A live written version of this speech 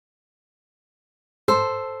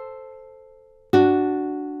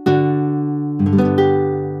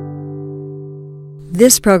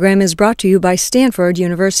This program is brought to you by Stanford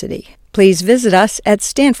University. Please visit us at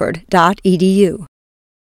stanford.edu.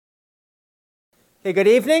 Okay, good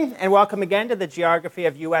evening, and welcome again to the Geography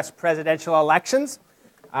of U.S. Presidential Elections.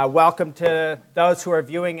 Welcome to those who are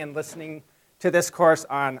viewing and listening to this course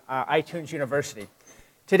on iTunes University.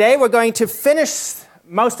 Today we're going to finish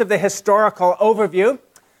most of the historical overview.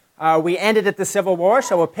 We ended at the Civil War,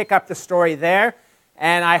 so we'll pick up the story there.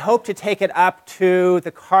 And I hope to take it up to the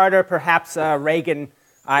Carter, perhaps Reagan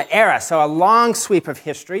era, so a long sweep of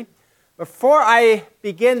history. Before I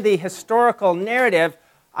begin the historical narrative,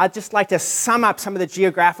 I'd just like to sum up some of the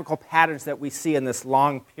geographical patterns that we see in this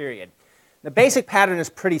long period. The basic pattern is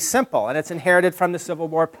pretty simple, and it's inherited from the Civil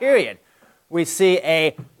War period. We see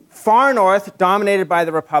a far north dominated by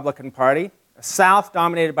the Republican Party, a south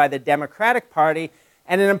dominated by the Democratic Party,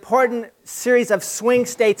 and an important series of swing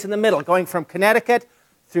states in the middle, going from Connecticut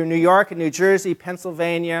through New York and New Jersey,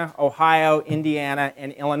 Pennsylvania, Ohio, Indiana,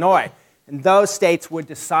 and Illinois. And those states would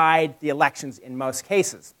decide the elections in most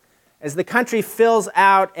cases. As the country fills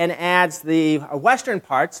out and adds the western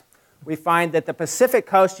parts, we find that the Pacific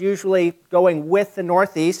coast usually going with the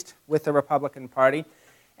Northeast, with the Republican Party,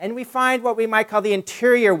 and we find what we might call the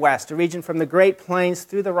interior West, a region from the Great Plains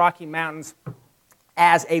through the Rocky Mountains,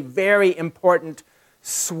 as a very important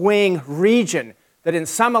swing region that in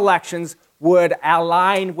some elections would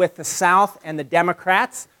align with the South and the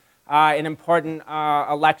Democrats in important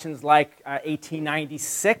elections like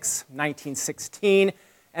 1896, 1916,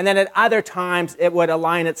 and then at other times it would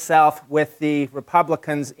align itself with the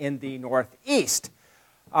Republicans in the Northeast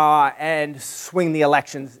and swing the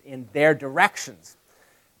elections in their directions.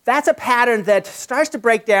 That's a pattern that starts to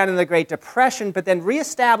break down in the Great Depression, but then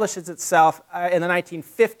reestablishes itself in the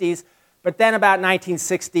 1950s. But then about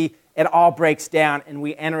 1960, it all breaks down, and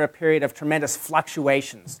we enter a period of tremendous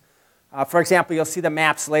fluctuations. For example, you'll see the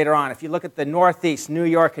maps later on. If you look at the Northeast, New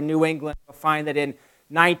York and New England, you'll find that in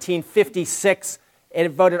 1956,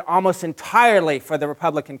 it voted almost entirely for the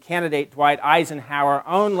Republican candidate, Dwight Eisenhower.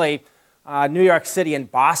 Only New York City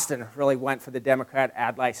and Boston really went for the Democrat,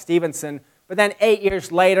 Adlai Stevenson. But then 8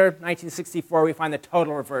 years later, 1964, we find the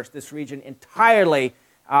total reverse. This region entirely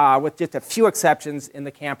with just a few exceptions in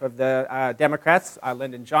the camp of the Democrats,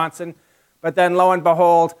 Lyndon Johnson. But then, lo and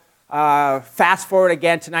behold, fast forward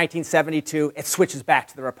again to 1972, it switches back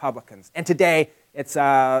to the Republicans. And today, it's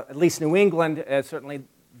at least New England is certainly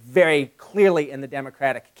very clearly in the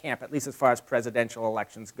Democratic camp, at least as far as presidential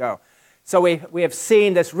elections go. So we have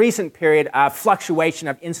seen this recent period of fluctuation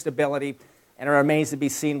of instability, and it remains to be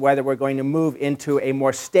seen whether we're going to move into a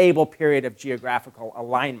more stable period of geographical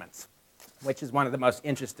alignments, which is one of the most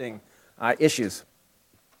interesting issues.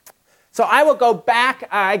 So I will go back.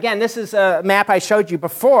 Again, this is a map I showed you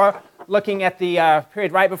before, looking at the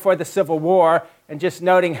period right before the Civil War, and just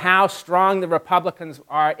noting how strong the Republicans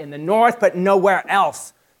are in the North, but nowhere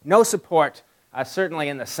else. No support, certainly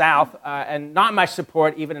in the South, and not much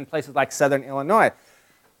support even in places like Southern Illinois.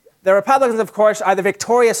 The Republicans, of course, are the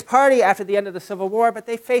victorious party after the end of the Civil War, but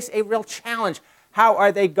they face a real challenge. How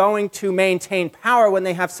are they going to maintain power when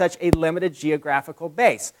they have such a limited geographical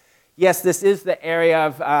base? Yes, this is the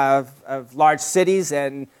area of large cities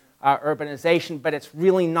and urbanization, but it's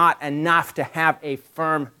really not enough to have a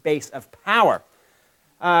firm base of power.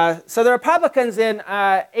 So the Republicans in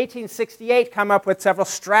 1868 come up with several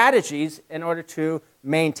strategies in order to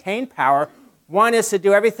maintain power. One is to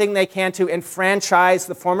do everything they can to enfranchise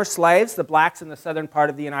the former slaves, the blacks in the southern part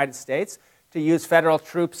of the United States, to use federal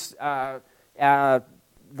troops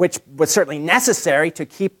which was certainly necessary to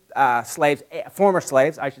keep former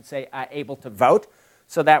slaves, I should say, able to vote.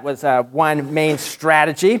 So that was one main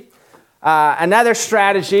strategy. Another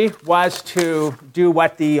strategy was to do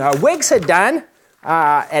what the Whigs had done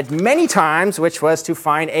at many times, which was to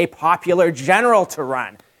find a popular general to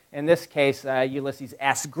run. In this case, Ulysses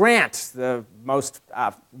S. Grant, the most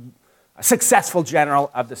successful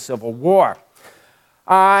general of the Civil War.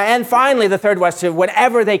 And finally, the third was to,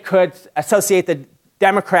 whenever they could, associate the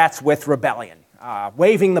Democrats with rebellion,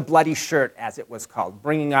 waving the bloody shirt, as it was called,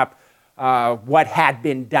 bringing up what had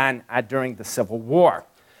been done during the Civil War.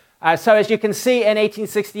 So as you can see, in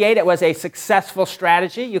 1868, it was a successful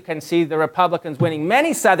strategy. You can see the Republicans winning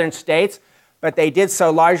many southern states, but they did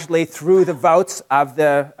so largely through the votes of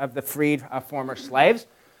the freed former slaves.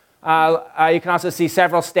 You can also see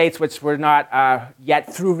several states which were not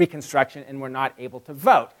yet through Reconstruction and were not able to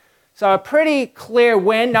vote. So a pretty clear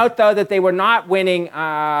win. Note, though, that they were not winning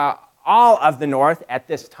all of the North at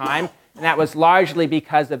this time, and that was largely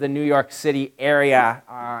because of the New York City area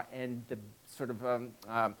and the sort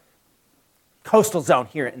of coastal zone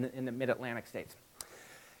here in the mid-Atlantic states.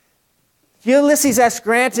 Ulysses S.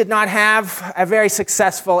 Grant did not have a very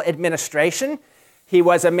successful administration. He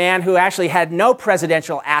was a man who actually had no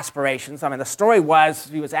presidential aspirations. I mean, the story was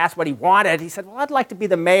he was asked what he wanted. He said, well, I'd like to be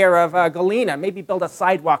the mayor of Galena, maybe build a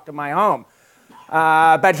sidewalk to my home.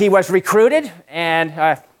 But he was recruited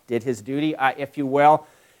and did his duty, if you will.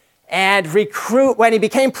 And when he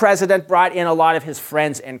became president, brought in a lot of his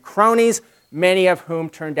friends and cronies, many of whom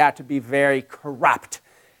turned out to be very corrupt.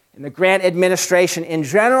 And the Grant administration in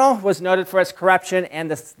general was noted for its corruption,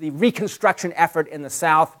 and the Reconstruction effort in the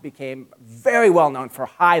South became very well known for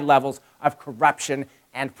high levels of corruption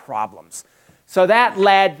and problems. So that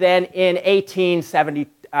led then in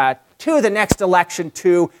 1872, the next election,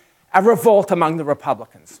 to a revolt among the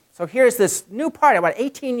Republicans. So here's this new party, about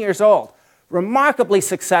 18 years old, remarkably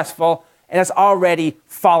successful, and it's already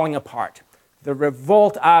falling apart. The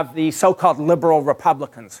revolt of the so-called liberal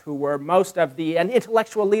Republicans, who were most of the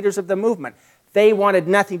intellectual leaders of the movement. They wanted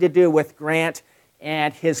nothing to do with Grant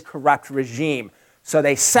and his corrupt regime. So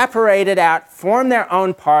they separated out, formed their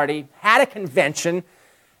own party, had a convention,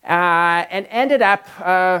 and ended up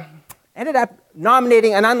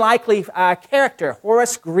nominating an unlikely character,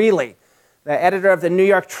 Horace Greeley, the editor of the New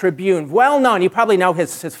York Tribune. Well known, you probably know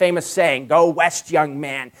his famous saying, "Go west, young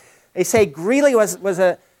man." They say Greeley was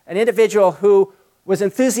an individual who was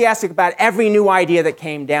enthusiastic about every new idea that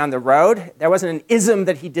came down the road. There wasn't an ism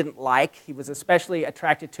that he didn't like. He was especially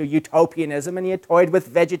attracted to utopianism, and he had toyed with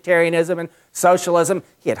vegetarianism and socialism.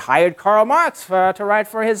 He had hired Karl Marx to write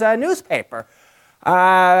for his newspaper.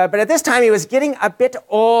 But at this time, he was getting a bit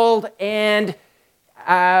old and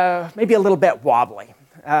maybe a little bit wobbly.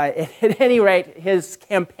 At any rate, his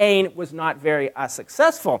campaign was not very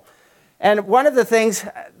successful. And one of the things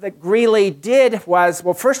that Greeley did was,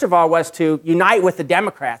 well, first of all, was to unite with the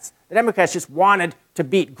Democrats. The Democrats just wanted to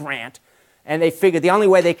beat Grant, and they figured the only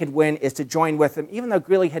way they could win is to join with him, even though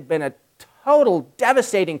Greeley had been a total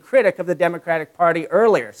devastating critic of the Democratic Party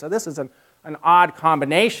earlier. So this is an odd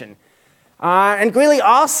combination. And Greeley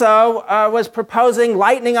also was proposing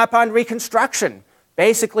lightening up on Reconstruction,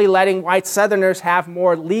 basically letting white Southerners have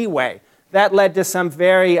more leeway. That led to some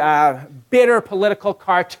very bitter political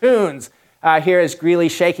cartoons. Here is Greeley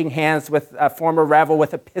shaking hands with a former rebel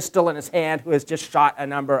with a pistol in his hand who has just shot a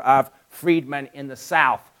number of freedmen in the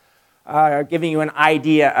South, giving you an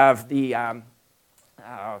idea of the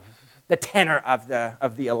tenor of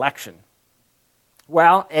the election.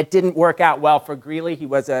 Well, it didn't work out well for Greeley. He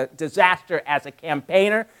was a disaster as a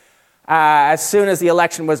campaigner. As soon as the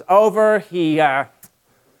election was over, he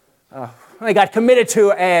got committed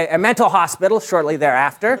to a mental hospital shortly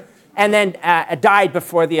thereafter, and then died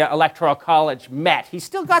before the Electoral College met. He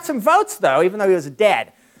still got some votes, though, even though he was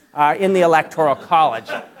dead in the Electoral College.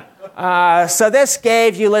 So this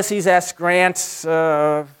gave Ulysses S. Grant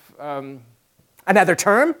another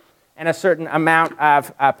term and a certain amount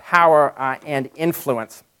of power and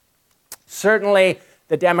influence. Certainly,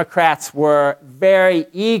 the Democrats were very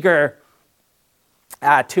eager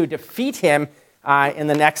to defeat him in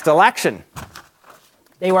the next election.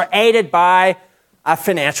 They were aided by a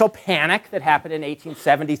financial panic that happened in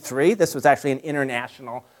 1873. This was actually an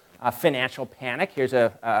international financial panic. Here's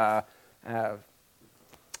an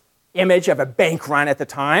image of a bank run at the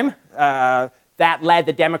time. That led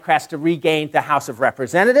the Democrats to regain the House of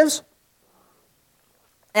Representatives.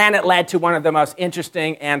 And it led to one of the most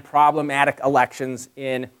interesting and problematic elections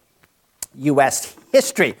in U.S.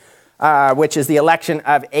 history, which is the election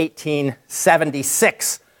of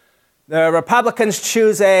 1876. The Republicans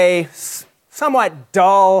choose a somewhat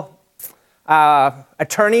dull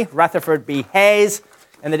attorney, Rutherford B. Hayes,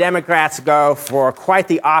 and the Democrats go for quite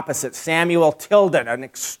the opposite, Samuel Tilden, an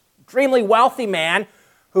extremely wealthy man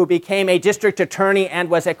who became a district attorney and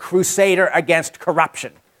was a crusader against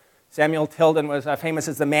corruption. Samuel Tilden was famous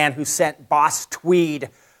as the man who sent Boss Tweed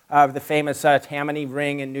of the famous Tammany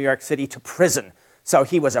Ring in New York City to prison. So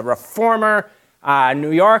he was a reformer,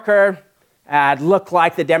 New Yorker. It looked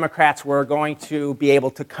like the Democrats were going to be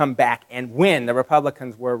able to come back and win. The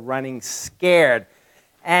Republicans were running scared.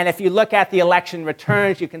 And if you look at the election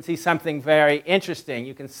returns, you can see something very interesting.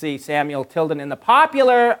 You can see Samuel Tilden in the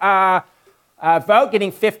popular vote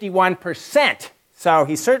getting 51%. So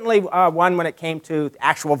he certainly won when it came to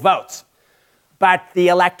actual votes. But the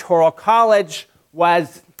Electoral College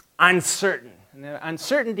was uncertain. And the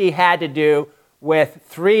uncertainty had to do with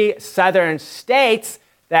 3 southern states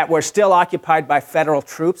that were still occupied by federal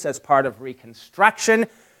troops as part of Reconstruction.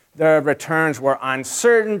 The returns were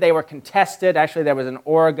uncertain. They were contested. Actually, there was an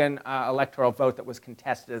Oregon electoral vote that was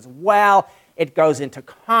contested as well. It goes into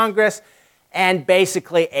Congress, and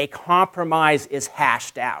basically a compromise is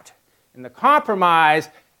hashed out. And the compromise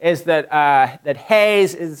is that, that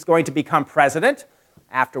Hayes is going to become president.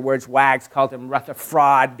 Afterwards, Wags called him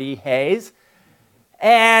Rutherford B. Hayes.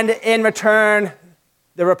 And in return,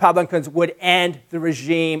 the Republicans would end the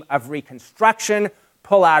regime of Reconstruction,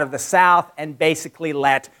 pull out of the South, and basically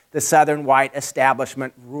let the Southern white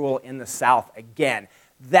establishment rule in the South again.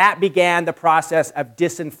 That began the process of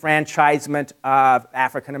disenfranchisement of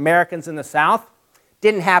African Americans in the South.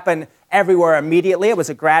 Didn't happen everywhere immediately. It was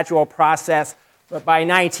a gradual process. But by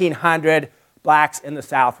 1900, blacks in the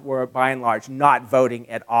South were, by and large, not voting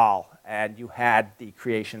at all. And you had the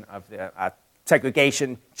creation of the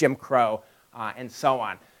segregation, Jim Crow, and so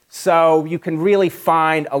on. So you can really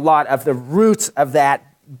find a lot of the roots of that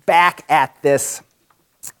back at this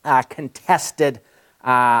contested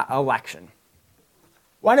election.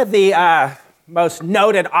 One of the most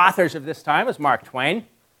noted authors of this time was Mark Twain,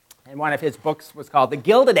 and one of his books was called The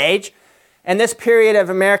Gilded Age. And this period of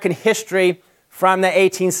American history from the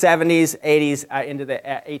 1870s, 80s into the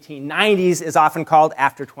 1890s is often called,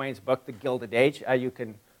 after Twain's book, The Gilded Age. You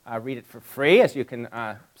can read it for free, as you can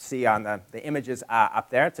see on the images up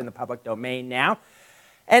there. It's in the public domain now.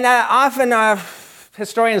 And often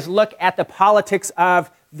historians look at the politics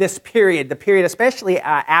of this period, the period especially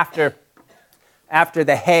after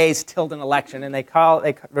the Hayes-Tilden election, and they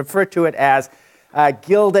refer to it as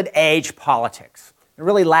Gilded Age politics. It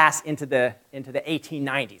really lasts into the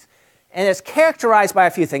 1890s. And it's characterized by a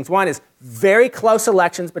few things. One is very close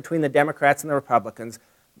elections between the Democrats and the Republicans,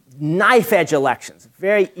 knife-edge elections,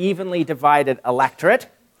 very evenly divided electorate.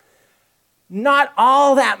 Not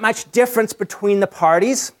all that much difference between the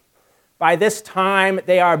parties. By this time,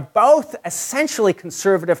 they are both essentially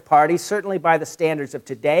conservative parties, certainly by the standards of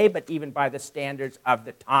today, but even by the standards of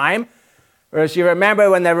the time. Whereas you remember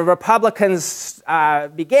when the Republicans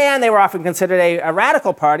began, they were often considered a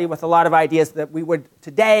radical party with a lot of ideas that we would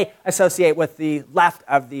today associate with the left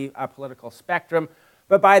of the political spectrum.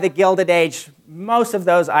 But by the Gilded Age, most of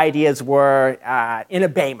those ideas were in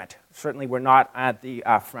abatement, certainly were not at the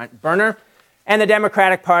front burner. And the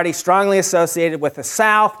Democratic Party strongly associated with the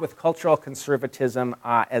South, with cultural conservatism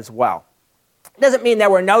as well. It doesn't mean there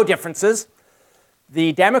were no differences.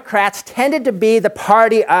 The Democrats tended to be the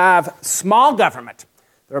party of small government.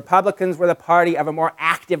 The Republicans were the party of a more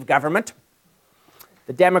active government.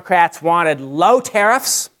 The Democrats wanted low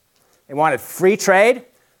tariffs. They wanted free trade.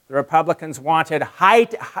 The Republicans wanted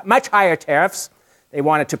much higher tariffs. They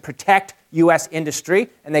wanted to protect U.S. industry,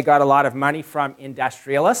 and they got a lot of money from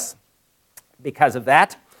industrialists because of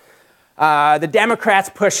that. The Democrats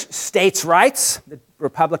pushed states' rights. The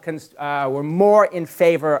Republicans were more in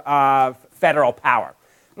favor of federal power.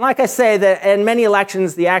 And like I say, in many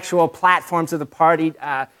elections, the actual platforms of the party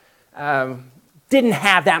didn't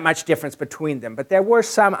have that much difference between them, but there were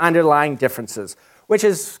some underlying differences, which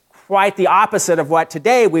is quite the opposite of what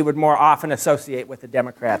today we would more often associate with the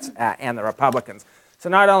Democrats and the Republicans. So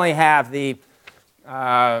not only have the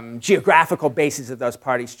geographical bases of those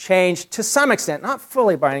parties changed to some extent, not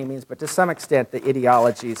fully by any means, but to some extent the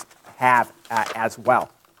ideologies have as well.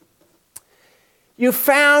 You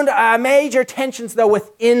found major tensions, though,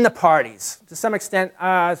 within the parties. To some extent,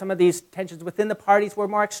 some of these tensions within the parties were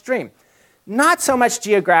more extreme. Not so much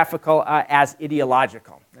geographical as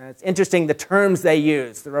ideological. It's interesting the terms they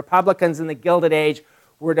used. The Republicans in the Gilded Age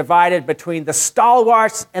were divided between the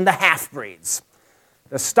stalwarts and the half-breeds.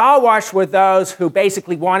 The stalwarts were those who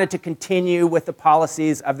basically wanted to continue with the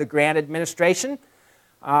policies of the Grant administration.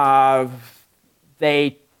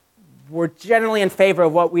 They were generally in favor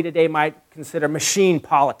of what we today might consider machine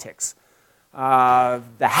politics. The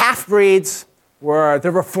half-breeds were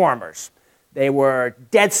the reformers. They were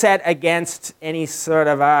dead set against any sort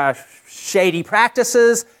of shady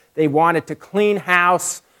practices. They wanted to clean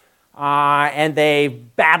house, and they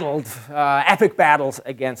battled epic battles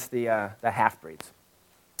against the half-breeds.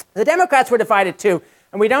 The Democrats were divided too,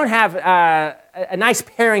 and we don't have a nice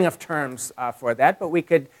pairing of terms for that, but we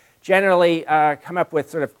could generally come up with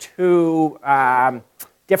sort of two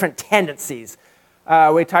different tendencies.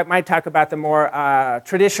 We might talk about the more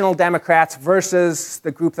traditional Democrats versus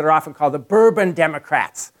the group that are often called the Bourbon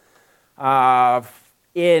Democrats,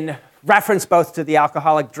 in reference both to the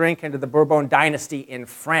alcoholic drink and to the Bourbon dynasty in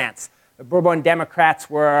France. The Bourbon Democrats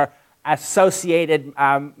were associated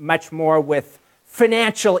much more with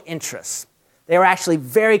financial interests. They were actually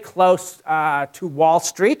very close to Wall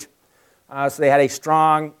Street. So they had a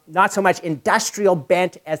strong, not so much industrial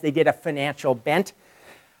bent as they did a financial bent.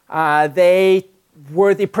 They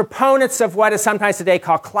were the proponents of what is sometimes today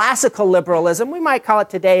called classical liberalism. We might call it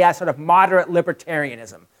today a sort of moderate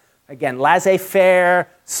libertarianism. Again, laissez-faire,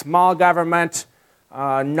 small government,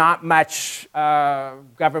 not much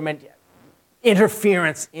government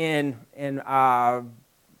interference in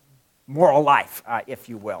moral life, if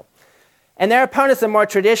you will. And their opponents, the more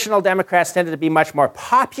traditional Democrats, tended to be much more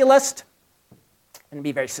populist and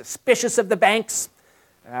be very suspicious of the banks,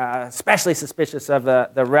 especially suspicious of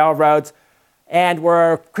the railroads, and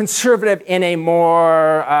were conservative in a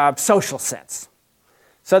more social sense.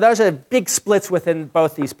 So those are big splits within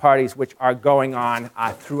both these parties which are going on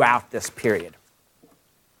throughout this period.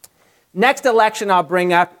 Next election I'll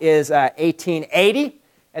bring up is 1880.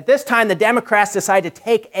 At this time, the Democrats decide to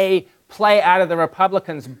take a play out of the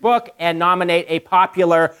Republicans' book and nominate a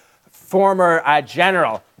popular former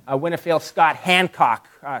general, Winfield Scott Hancock,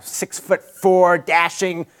 6'4",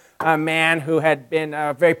 dashing man who had been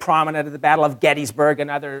very prominent at the Battle of Gettysburg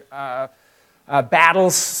and other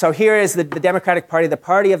battles. So here is the Democratic Party, the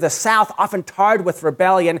party of the South, often tarred with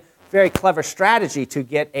rebellion. Very clever strategy to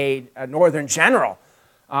get a northern general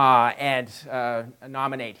and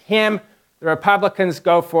nominate him. The Republicans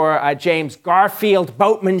go for James Garfield,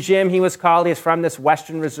 Boatman Jim, he was called. He's from this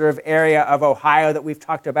Western Reserve area of Ohio that we've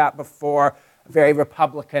talked about before, a very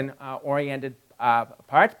Republican-oriented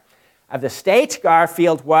part of the state.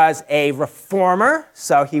 Garfield was a reformer,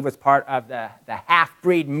 so he was part of the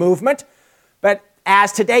half-breed movement. But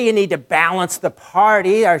as today you need to balance the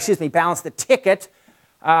party, or excuse me, balance the ticket,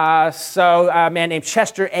 so a man named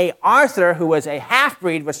Chester A. Arthur, who was a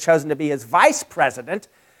half-breed, was chosen to be his vice president.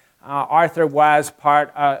 Arthur was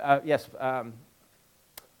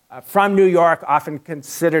from New York, often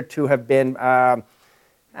considered to have been,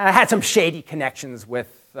 had some shady connections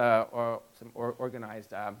with some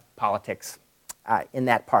organized politics in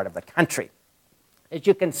that part of the country. As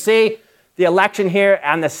you can see, the election here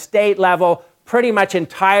on the state level pretty much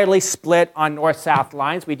entirely split on north-south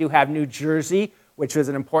lines. We do have New Jersey, which was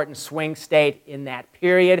an important swing state in that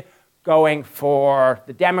period, going for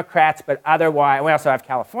the Democrats, but otherwise, we also have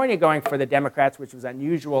California going for the Democrats, which was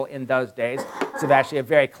unusual in those days. It's actually a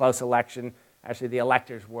very close election. Actually, the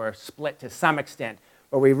electors were split to some extent,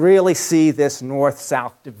 but we really see this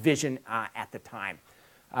north-south division at the time.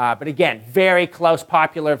 But again, very close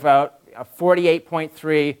popular vote,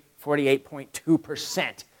 48.3,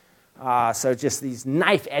 48.2%. So just these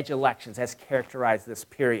knife-edge elections has characterized this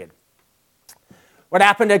period. What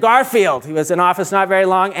happened to Garfield? He was in office not very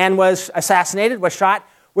long and was assassinated, was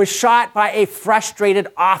shot by a frustrated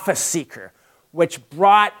office seeker, which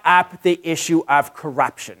brought up the issue of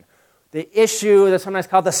corruption. The issue that's sometimes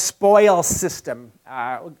called the spoils system,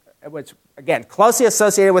 which, again, closely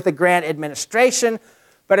associated with the Grant administration,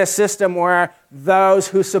 but a system where those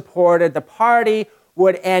who supported the party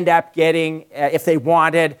would end up getting, if they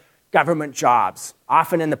wanted, government jobs,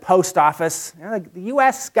 often in the post office. You know, the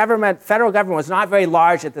U.S. government, federal government, was not very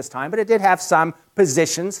large at this time, but it did have some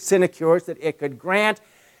positions, sinecures that it could grant,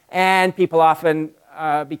 and people often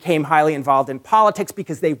became highly involved in politics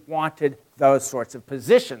because they wanted those sorts of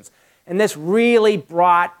positions. And this really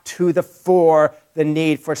brought to the fore the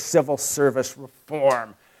need for civil service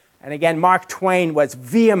reform. And again, Mark Twain was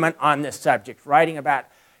vehement on this subject, writing about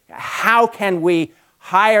how can we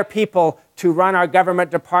hire people to run our government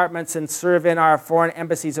departments and serve in our foreign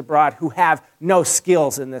embassies abroad who have no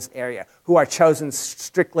skills in this area, who are chosen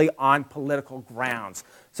strictly on political grounds.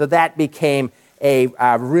 So that became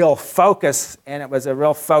a real focus, and it was a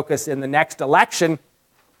real focus in the next election,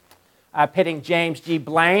 pitting James G.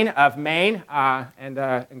 Blaine of Maine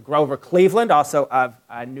and Grover Cleveland, also of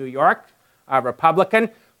New York, a Republican.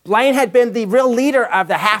 Blaine had been the real leader of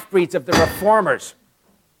the half-breeds, of the reformers.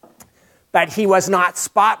 But he was not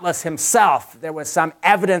spotless himself. There was some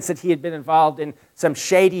evidence that he had been involved in some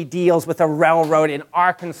shady deals with a railroad in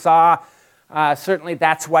Arkansas. Certainly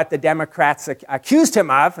that's what the Democrats accused him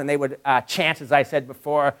of, and they would chant, as I said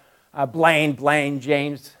before, Blaine, Blaine,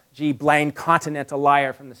 James G. Blaine, continental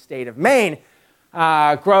liar from the state of Maine.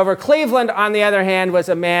 Grover Cleveland, on the other hand, was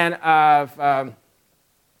a man of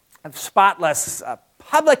spotless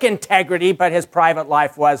public integrity, but his private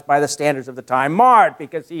life was, by the standards of the time, marred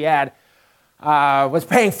because he had was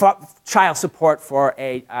paying child support for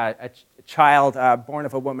a child born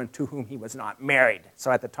of a woman to whom he was not married.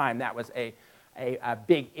 So at the time, that was a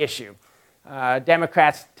big issue.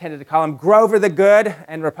 Democrats tended to call him Grover the Good,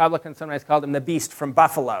 and Republicans sometimes called him the Beast from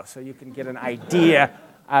Buffalo. So you can get an idea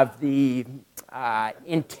of the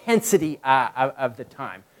intensity of the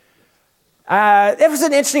time. It was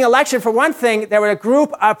an interesting election. For one thing, there were a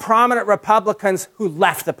group of prominent Republicans who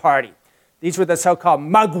left the party. These were the so-called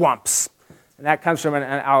mugwumps. And that comes from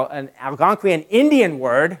an Algonquian Indian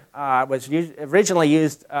word. Was originally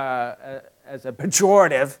used as a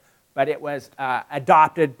pejorative, but it was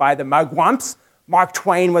adopted by the mugwumps. Mark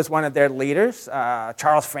Twain was one of their leaders.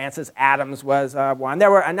 Charles Francis Adams was one.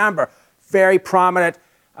 There were a number. very prominent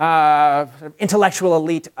intellectual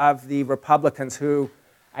elite of the Republicans who,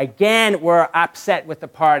 again, were upset with the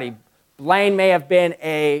party. Blaine may have been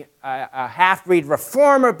a half-breed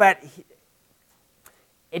reformer, but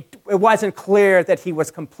it wasn't clear that he was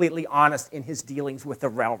completely honest in his dealings with the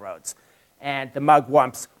railroads. And the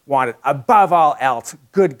mugwumps wanted, above all else,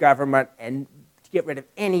 good government and to get rid of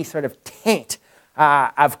any sort of taint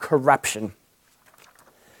of corruption.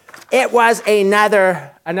 It was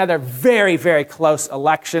another very, very close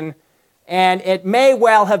election, and it may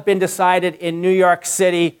well have been decided in New York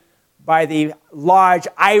City by the large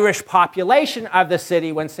Irish population of the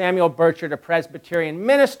city when Samuel Burchard, a Presbyterian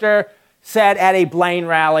minister, said at a Blaine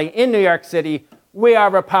rally in New York City, "We are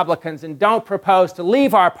Republicans and don't propose to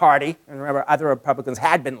leave our party," and remember other Republicans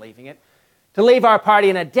had been leaving it, "to leave our party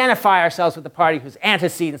and identify ourselves with the party whose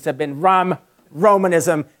antecedents have been rum,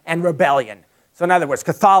 Romanism, and rebellion." So in other words,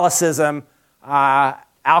 Catholicism,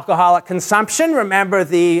 alcoholic consumption. Remember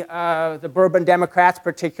the Bourbon Democrats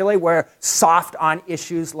particularly were soft on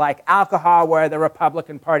issues like alcohol, where the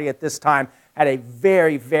Republican Party at this time had a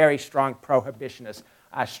very, very strong prohibitionist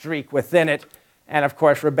streak within it. And of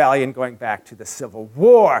course, rebellion going back to the Civil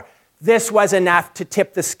War. This was enough to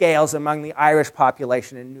tip the scales among the Irish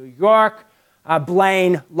population in New York.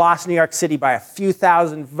 Blaine lost New York City by a few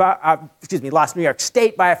thousand, lost New York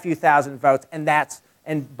State by a few thousand votes,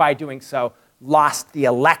 and by doing so, lost the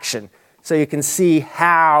election. So you can see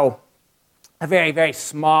how a very, very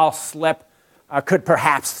small slip could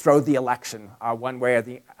perhaps throw the election one way or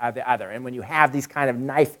the other. And when you have these kind of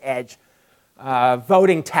knife-edge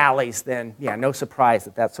voting tallies, then yeah, no surprise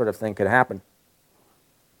that that sort of thing could happen.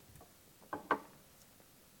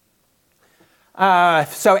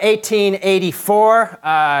 So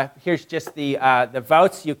 1884, here's just the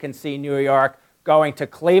votes. You can see New York going to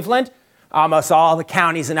Cleveland. Almost all the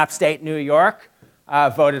counties in upstate New York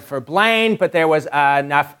voted for Blaine, but there was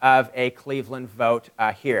enough of a Cleveland vote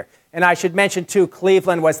here. And I should mention, too,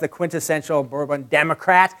 Cleveland was the quintessential Bourbon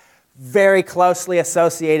Democrat, very closely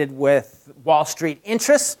associated with Wall Street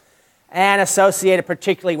interests and associated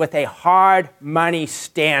particularly with a hard money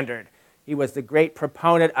standard. He was the great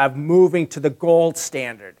proponent of moving to the gold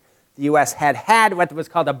standard. The U.S. had what was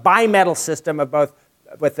called a bimetal system of both,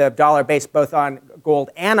 with the dollar based both on gold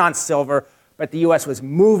and on silver, but the U.S. was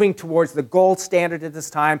moving towards the gold standard at this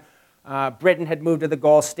time. Britain had moved to the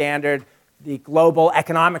gold standard. The global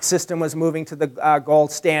economic system was moving to the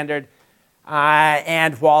gold standard.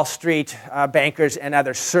 And Wall Street bankers and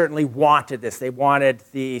others certainly wanted this. They wanted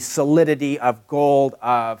the solidity of gold,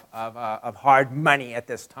 of hard money at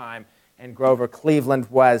this time. And Grover Cleveland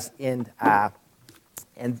was, in that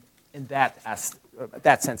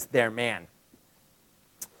sense, their man.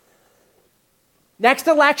 Next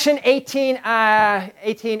election,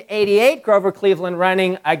 1888, Grover Cleveland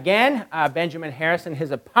running again, Benjamin Harrison,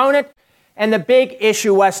 his opponent. And the big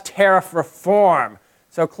issue was tariff reform.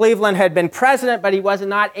 So Cleveland had been president, but he was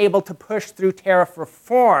not able to push through tariff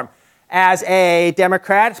reform. As a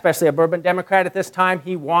Democrat, especially a Bourbon Democrat at this time,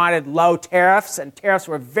 he wanted low tariffs, and tariffs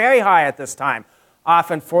were very high at this time,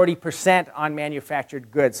 often 40% on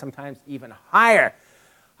manufactured goods, sometimes even higher.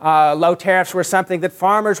 Low tariffs were something that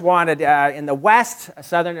farmers wanted in the West,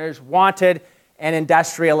 Southerners wanted, and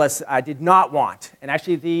industrialists did not want. And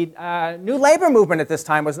actually, the new labor movement at this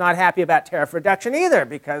time was not happy about tariff reduction either,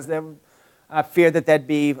 because they feared that there'd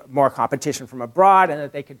be more competition from abroad and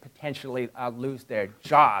that they could potentially lose their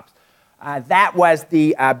jobs. That was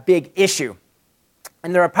the big issue.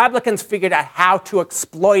 And the Republicans figured out how to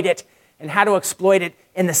exploit it, and how to exploit it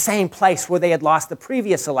in the same place where they had lost the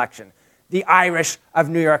previous election, the Irish of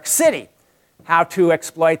New York City. How to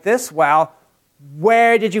exploit this? Well,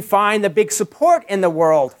 where did you find the big support in the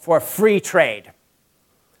world for free trade?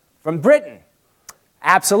 From Britain.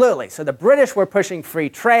 Absolutely. So the British were pushing free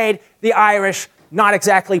trade. The Irish, not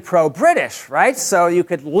exactly pro-British, right? So you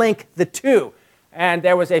could link the two. And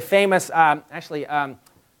there was a famous,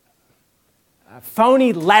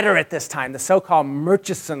 phony letter at this time, the so-called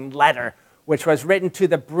Murchison letter, which was written to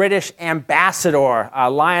the British ambassador,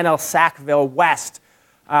 Lionel Sackville West,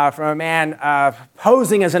 from a man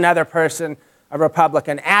posing as another person, a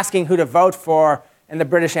Republican, asking who to vote for. And the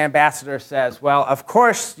British ambassador says, well, of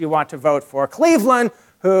course you want to vote for Cleveland,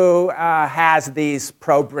 who has these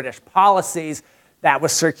pro-British policies. That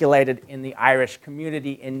was circulated in the Irish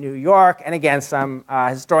community in New York. And again, some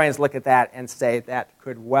historians look at that and say that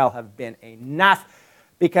could well have been enough,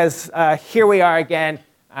 because here we are again,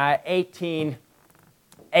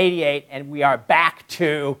 1888, and we are back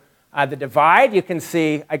to the divide. You can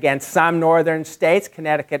see, again, some northern states,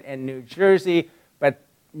 Connecticut and New Jersey, but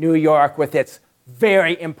New York with its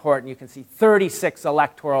very important, you can see 36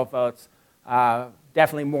 electoral votes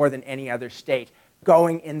definitely more than any other state,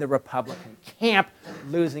 going in the Republican camp,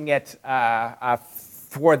 losing it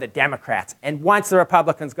for the Democrats. And once the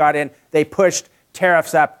Republicans got in, they pushed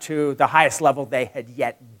tariffs up to the highest level they had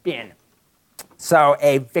yet been. So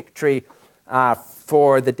a victory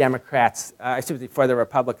for the Democrats, for the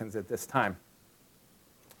Republicans at this time.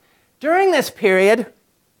 During this period,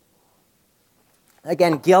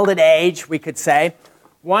 again, Gilded Age, we could say,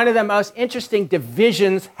 one of the most interesting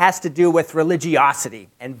divisions has to do with religiosity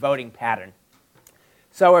and voting pattern.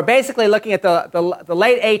 So we're basically looking at the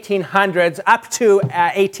late 1800s up to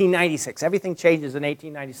 1896. Everything changes in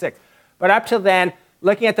 1896. But up to then,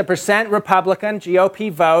 looking at the percent Republican,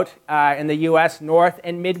 GOP vote in the US North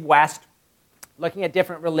and Midwest, looking at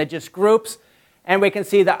different religious groups. And we can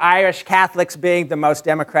see the Irish Catholics being the most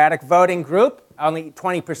Democratic voting group, only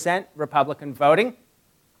 20% Republican voting.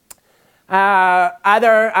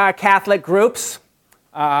 Other Catholic groups,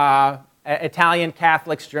 Italian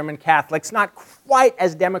Catholics, German Catholics, not quite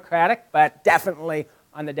as Democratic, but definitely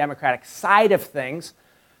on the Democratic side of things.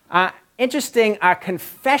 Interesting,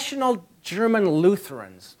 confessional German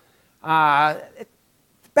Lutherans.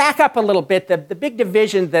 Back up a little bit, the big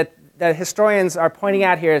division that historians are pointing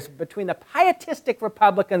out here is between the pietistic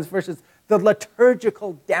Republicans versus the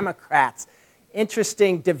liturgical Democrats.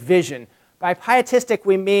 Interesting division. By pietistic,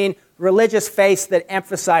 we mean religious faiths that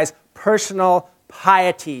emphasize personal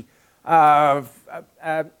piety, a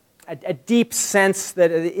deep sense that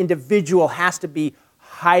the individual has to be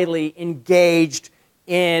highly engaged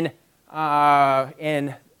in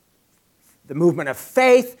the movement of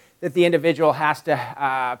faith, that the individual has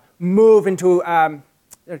to move into,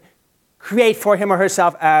 create for him or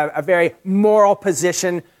herself a very moral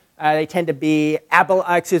position. They tend to be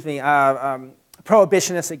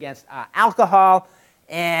prohibitionists against alcohol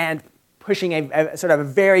and pushing a sort of a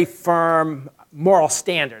very firm moral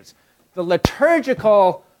standards. The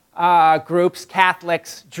liturgical groups,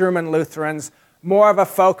 Catholics, German Lutherans, more of a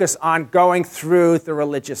focus on going through the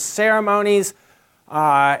religious ceremonies,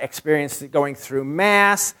 going through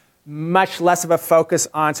Mass, much less of a focus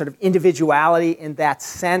on sort of individuality in that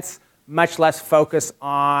sense, much less focus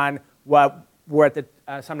on what were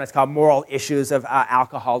sometimes called moral issues of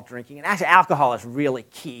alcohol drinking. And actually, alcohol is really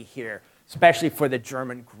key here, especially for the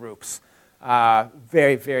German groups.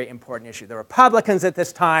 Very, very important issue. The Republicans at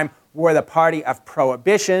this time were the party of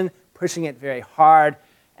prohibition, pushing it very hard,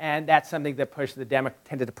 and that's something that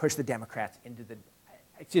tended to push the Democrats into the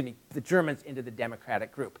Germans into the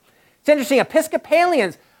Democratic group. It's interesting,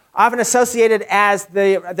 Episcopalians often associated as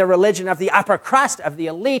the religion of the upper crust, of the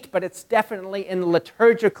elite, but it's definitely in the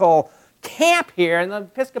liturgical camp here, and the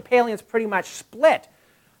Episcopalians pretty much split.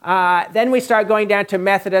 Then we start going down to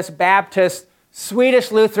Methodist, Baptist,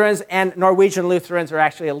 Swedish Lutherans, and Norwegian Lutherans are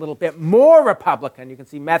actually a little bit more Republican. You can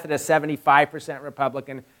see Methodist 75%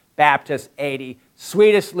 Republican, Baptist 80,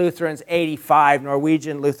 Swedish Lutherans 85,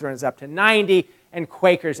 Norwegian Lutherans up to 90, and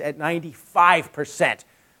Quakers at 95%.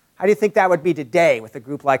 How do you think that would be today with a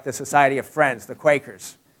group like the Society of Friends, the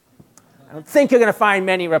Quakers? I don't think you're going to find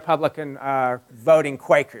many Republican voting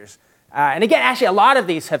Quakers. And again, actually, a lot of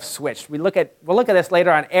these have switched. We'll look at this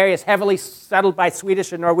later on. Areas heavily settled by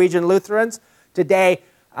Swedish and Norwegian Lutherans. Today,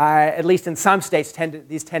 at least in some states,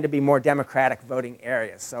 these tend to be more Democratic voting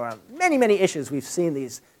areas. So many, many issues we've seen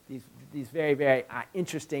these very, very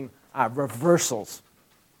interesting reversals.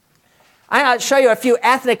 I'll show you a few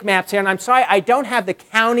ethnic maps here, and I'm sorry I don't have the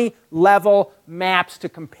county-level maps to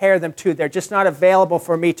compare them to. They're just not available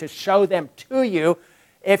for me to show them to you.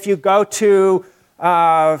 If you go to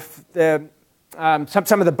some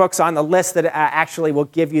of the books on the list that actually will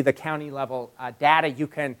give you the county-level data, you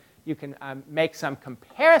can make some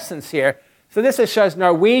comparisons here. So this shows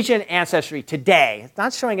Norwegian ancestry today. It's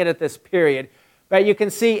not showing it at this period, but you can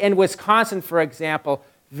see in Wisconsin, for example,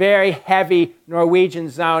 very heavy Norwegian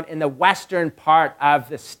zone in the western part of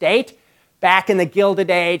the state. Back in the Gilded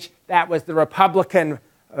Age, that was the Republican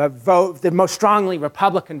vote, the most strongly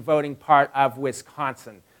Republican voting part of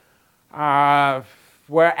Wisconsin.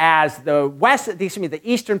 Whereas the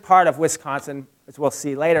eastern part of Wisconsin, as we'll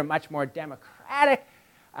see later, much more Democratic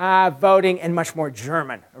voting and much more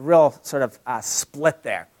German. A real sort of split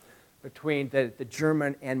there between the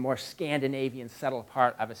German and more Scandinavian settled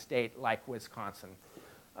part of a state like Wisconsin.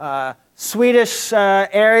 Swedish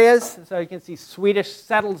areas, so you can see Swedish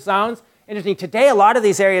settled zones. Interesting, today a lot of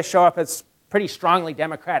these areas show up as pretty strongly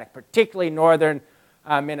Democratic, particularly northern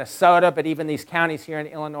Minnesota, but even these counties here in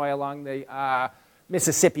Illinois along the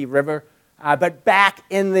Mississippi River. But back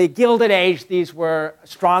in the Gilded Age, these were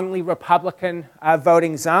strongly Republican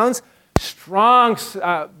voting zones.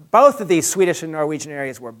 Both of these Swedish and Norwegian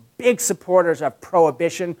areas were big supporters of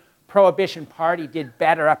prohibition, Prohibition Party did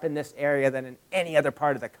better up in this area than in any other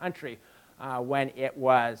part of the country when it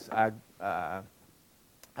was a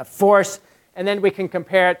force. And then we can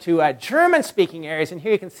compare it to German-speaking areas. And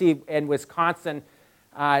here you can see in Wisconsin,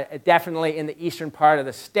 definitely in the eastern part of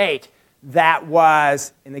the state, that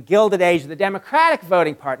was in the Gilded Age of the Democratic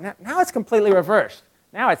voting part. Now it's completely reversed.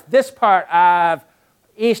 Now it's this part of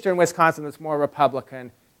eastern Wisconsin that's more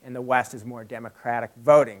Republican, and the west is more Democratic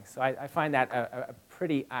voting. So I find that a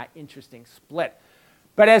pretty interesting split.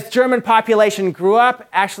 But as German population grew up,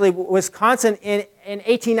 actually Wisconsin in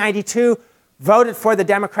 1892 voted for the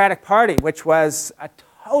Democratic Party, which was a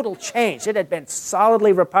total change. It had been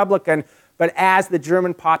solidly Republican, but as the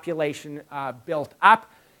German population built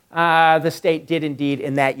up, the state did indeed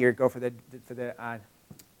in that year go for the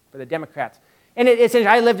Democrats. And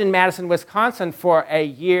I lived in Madison, Wisconsin for a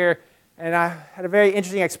year, and I had a very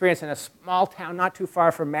interesting experience in a small town not too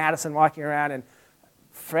far from Madison, walking around, and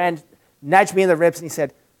a friend nudged me in the ribs and he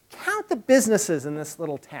said, "Count the businesses in this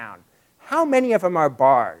little town. How many of them are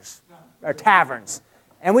bars or taverns?"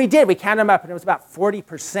 And we did. We counted them up, and it was about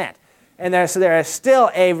 40%. And so there is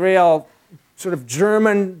still a real sort of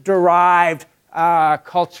German-derived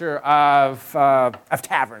culture of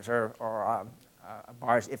taverns or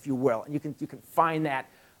bars, if you will. And you can find that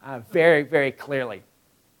very, very clearly.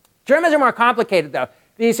 Germans are more complicated, though.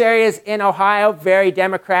 These areas in Ohio, very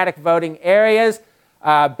Democratic voting areas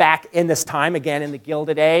back in this time, again, in the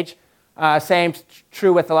Gilded Age. Same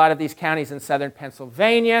true with a lot of these counties in southern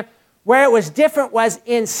Pennsylvania. Where it was different was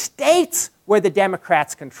in states where the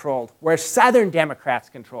Democrats controlled, where southern Democrats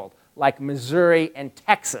controlled, like Missouri and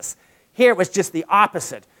Texas. Here it was just the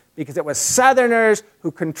opposite, because it was Southerners who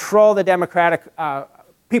control the Democratic,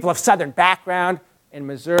 people of Southern background in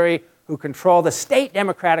Missouri who control the state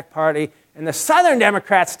Democratic Party, and the Southern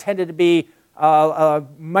Democrats tended to be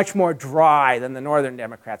much more dry than the Northern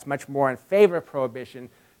Democrats, much more in favor of prohibition.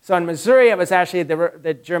 So in Missouri, it was actually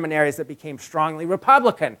the German areas that became strongly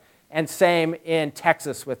Republican, and same in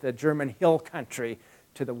Texas with the German Hill Country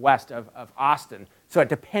to the west of Austin. So it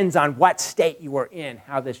depends on what state you were in,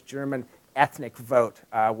 how this German ethnic vote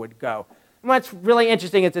would go. And what's really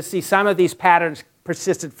interesting is to see some of these patterns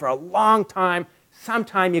persisted for a long time.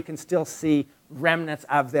 Sometime you can still see remnants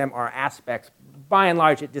of them or aspects. By and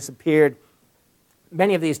large, it disappeared.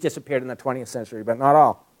 Many of these disappeared in the 20th century, but not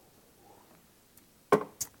all,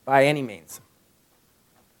 by any means.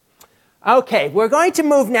 Okay, we're going to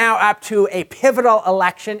move now up to a pivotal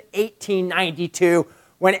election, 1892,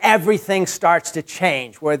 when everything starts to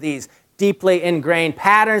change, where these deeply ingrained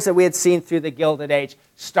patterns that we had seen through the Gilded Age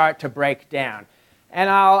start to break down. And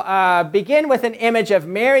I'll begin with an image of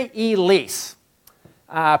Mary E. Lease,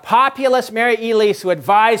 populist Mary E. Lease, who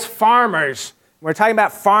advised farmers. We're talking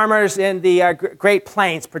about farmers in the Great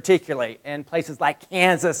Plains, particularly, in places like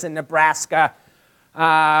Kansas and Nebraska,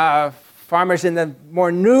 farmers in the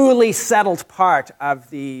more newly settled part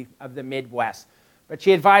of the Midwest. But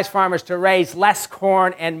she advised farmers to raise less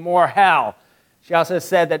corn and more hell. She also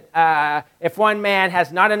said that if one man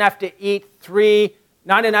has not enough to eat three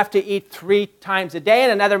times a day,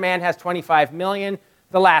 and another man has 25 million,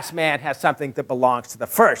 the last man has something that belongs to the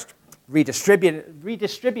first.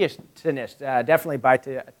 Redistributionist, definitely by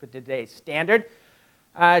today's standard.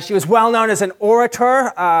 She was well known as an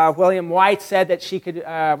orator. William White said that she could,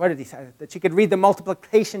 that she could read the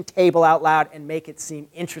multiplication table out loud and make it seem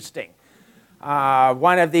interesting.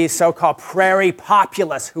 One of these so-called prairie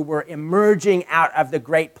populists who were emerging out of the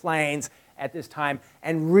Great Plains at this time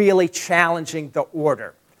and really challenging the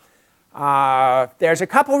order. There's a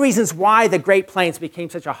couple reasons why the Great Plains became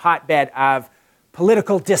such a hotbed of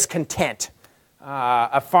political discontent,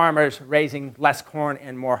 of farmers raising less corn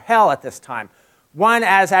and more hell at this time. One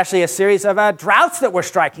as actually a series of droughts that were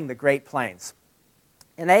striking the Great Plains.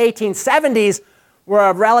 In the 1870s were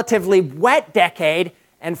a relatively wet decade,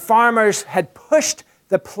 and farmers had pushed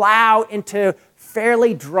the plow into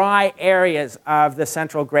fairly dry areas of the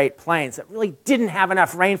central Great Plains that really didn't have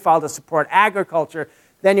enough rainfall to support agriculture.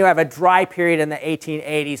 Then you have a dry period in the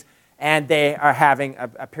 1880s, and they are having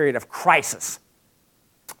a period of crisis.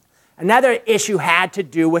 Another issue had to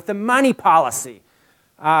do with the money policy.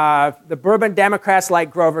 The Bourbon Democrats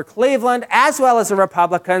like Grover Cleveland, as well as the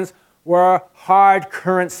Republicans, were hard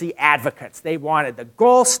currency advocates. They wanted the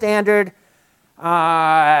gold standard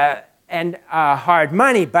and hard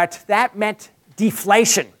money, but that meant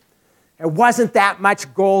deflation. There wasn't that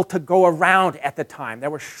much gold to go around at the time. There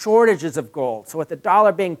were shortages of gold. So with the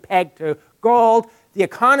dollar being pegged to gold, the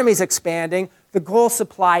economy's expanding, the gold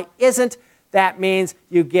supply isn't. That means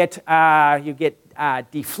you get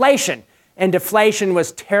deflation. And deflation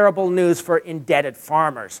was terrible news for indebted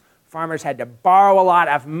farmers. Farmers had to borrow a lot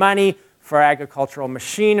of money for agricultural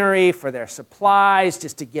machinery, for their supplies,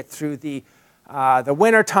 just to get through the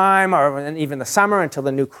winter time or even the summer until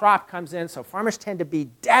the new crop comes in. So farmers tend to be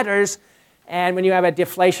debtors. And when you have a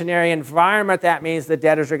deflationary environment, that means the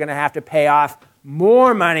debtors are going to have to pay off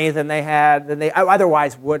more money than they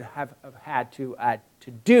otherwise would have had to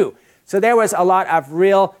do. So there was a lot of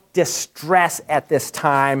real distress at this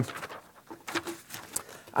time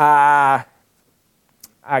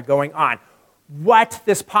going on. What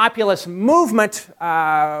this populist movement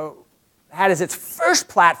had as its first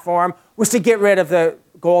platform was to get rid of the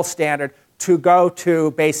gold standard, to go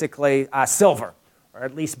to basically silver, or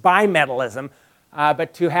at least bimetallism,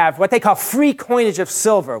 but to have what they call free coinage of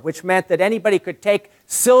silver, which meant that anybody could take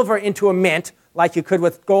silver into a mint, like you could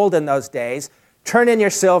with gold in those days, turn in your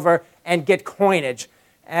silver, and get coinage.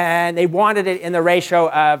 And they wanted it in the ratio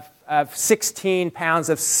of 16 pounds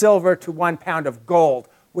of silver to 1 pound of gold,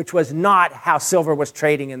 which was not how silver was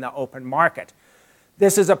trading in the open market.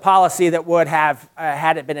 This is a policy that would have,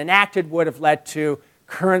 had it been enacted, would have led to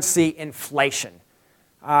currency inflation.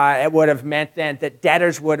 It would have meant then that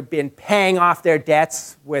debtors would have been paying off their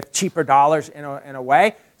debts with cheaper dollars in a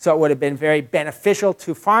way. So it would have been very beneficial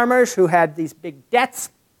to farmers who had these big debts.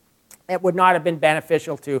 It would not have been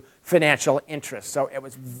beneficial to financial interests. So it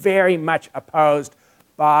was very much opposed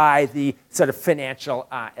by the sort of financial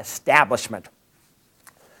establishment.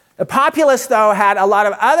 The populists, though, had a lot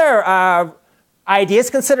of other ideas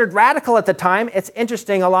considered radical at the time. It's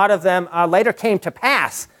interesting, a lot of them later came to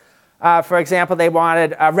pass. For example, they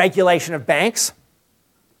wanted regulation of banks.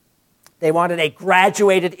 They wanted a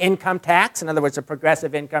graduated income tax, in other words, a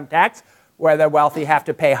progressive income tax, where the wealthy have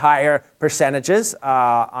to pay higher percentages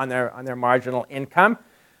on their marginal income.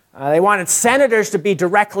 They wanted senators to be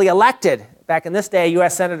directly elected. Back in this day,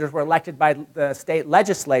 U.S. senators were elected by the state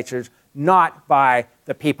legislatures, not by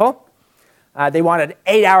the people. They wanted an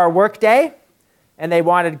 8-hour workday, and they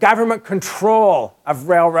wanted government control of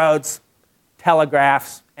railroads,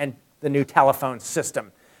 telegraphs, and the new telephone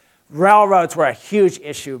system. Railroads were a huge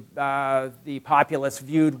issue. The populists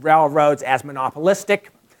viewed railroads as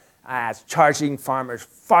monopolistic, as charging farmers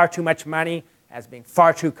far too much money, as being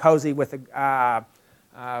far too cozy with the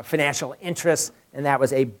financial interests, and that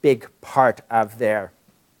was a big part of their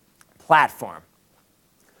platform.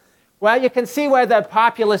 Well, you can see where the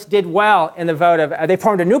populists did well in the vote of, they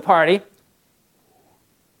formed a new party,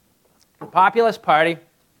 the Populist Party,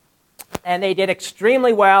 and they did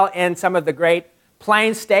extremely well in some of the great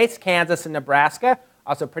plain states, Kansas and Nebraska,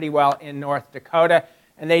 also pretty well in North Dakota,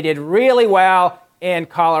 and they did really well in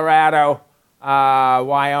Colorado,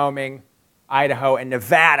 Wyoming, Idaho, and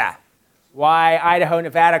Nevada. Why Idaho,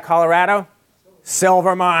 Nevada, Colorado?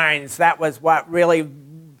 Silver mines. That was what really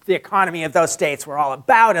the economy of those states were all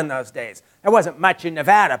about in those days. There wasn't much in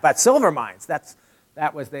Nevada, but silver mines. That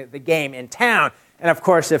was the game in town. And of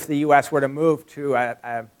course, if the U.S. were to move to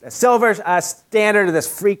a silver standard,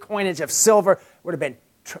 this free coinage of silver would have been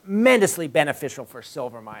tremendously beneficial for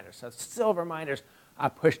silver miners. So silver miners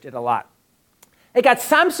pushed it a lot. They got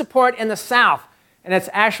some support in the South, and it's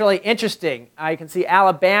actually interesting. You can see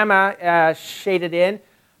Alabama shaded in.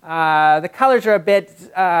 The colors are a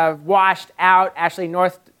bit washed out. Actually,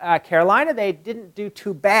 North Carolina, they didn't do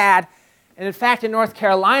too bad. And in fact, in North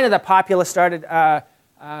Carolina, the populists started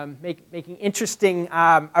making interesting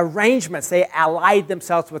arrangements. They allied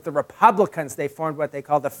themselves with the Republicans. They formed what they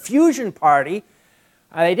call the Fusion Party.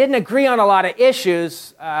 They didn't agree on a lot of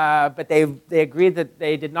issues, but they agreed that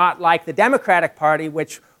they did not like the Democratic Party,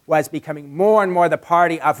 which was becoming more and more the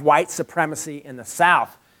party of white supremacy in the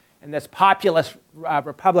South. And this populist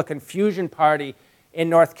Republican Fusion Party in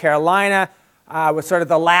North Carolina was sort of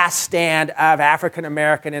the last stand of African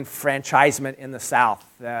American enfranchisement in the South.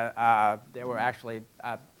 They were actually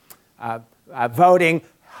voting,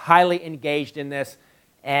 highly engaged in this,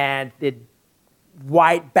 and the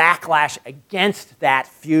white backlash against that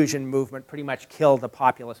fusion movement pretty much killed the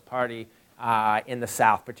Populist Party in the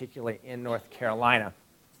South, particularly in North Carolina.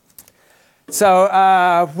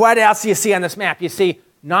 So what else do you see on this map? You see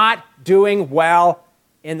not doing well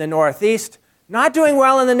in the Northeast, not doing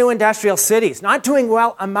well in the new industrial cities, not doing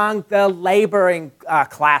well among the laboring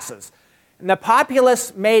classes. And the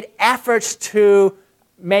populists made efforts to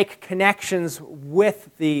make connections with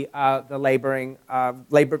the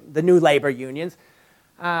new labor unions.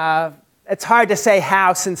 It's hard to say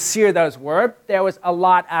how sincere those were. There was a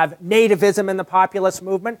lot of nativism in the populist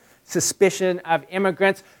movement, suspicion of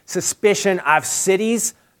immigrants, suspicion of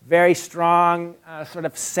cities, very strong sort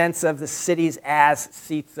of sense of the cities as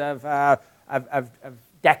seats of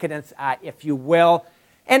decadence, if you will.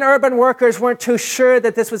 And urban workers weren't too sure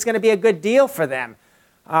that this was going to be a good deal for them.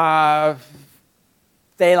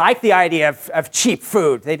 They liked the idea of cheap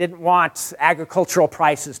food. They didn't want agricultural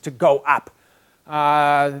prices to go up.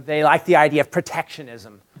 They liked the idea of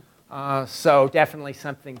protectionism. So definitely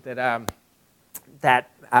something that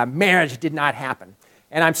marriage did not happen.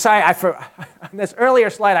 And I'm sorry, on this earlier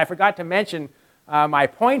slide, I forgot to mention my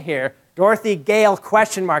point here. Dorothy Gale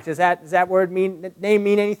question mark. Does that name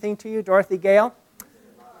mean anything to you, Dorothy Gale?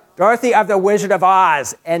 Dorothy of the Wizard of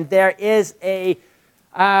Oz. And there is a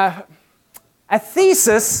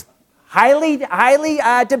thesis, highly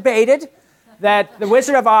debated, that the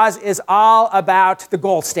Wizard of Oz is all about the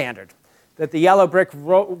gold standard, that the yellow brick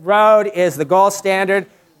road is the gold standard.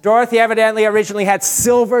 Dorothy evidently originally had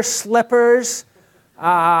silver slippers.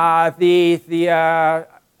 The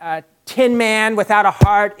Tin Man without a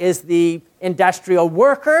heart is the industrial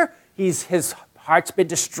worker. His heart's been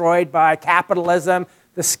destroyed by capitalism.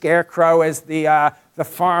 The Scarecrow is the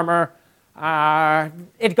farmer.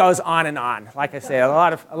 It goes on and on. Like I say, a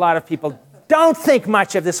lot of people don't think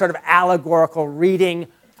much of this sort of allegorical reading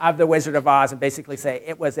of The Wizard of Oz and basically say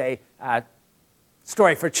it was a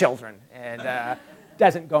story for children and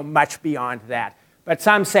doesn't go much beyond that. But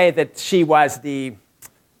some say that she was the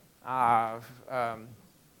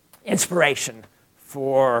inspiration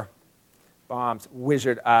for Baum's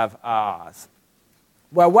Wizard of Oz.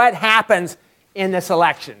 Well, what happens in this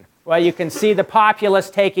election? Well, you can see the populace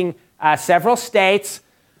taking several states,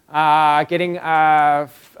 getting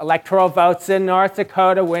electoral votes in North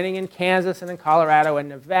Dakota, winning in Kansas and in Colorado and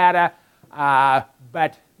Nevada,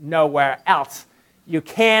 but nowhere else. You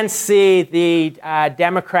can see the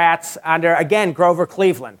Democrats under, again, Grover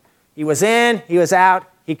Cleveland. He was in, he was out,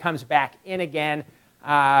 he comes back in again.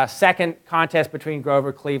 Second contest between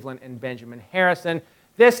Grover Cleveland and Benjamin Harrison.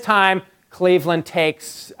 This time, Cleveland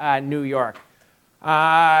takes New York.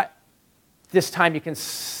 This time you can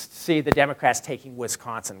see the Democrats taking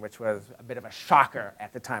Wisconsin, which was a bit of a shocker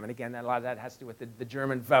at the time. And again, a lot of that has to do with the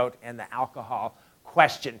German vote and the alcohol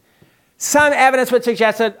question. Some evidence would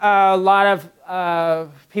suggest that a lot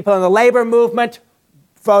of people in the labor movement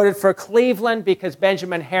voted for Cleveland because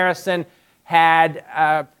Benjamin Harrison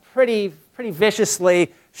had pretty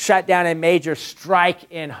viciously shut down a major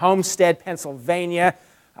strike in Homestead, Pennsylvania,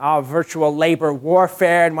 virtual labor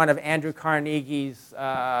warfare in one of Andrew Carnegie's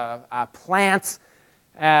plants.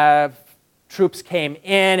 Troops came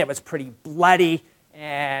in, it was pretty bloody,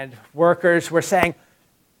 and workers were saying,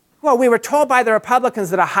 well, we were told by the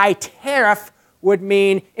Republicans that a high tariff would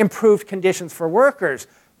mean improved conditions for workers,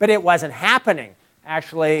 but it wasn't happening.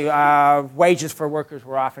 Actually, wages for workers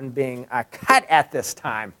were often being cut at this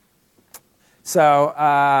time.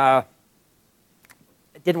 So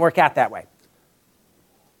it didn't work out that way.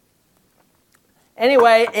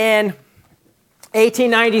 Anyway, in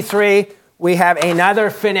 1893, we have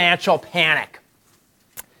another financial panic.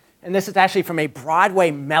 And this is actually from a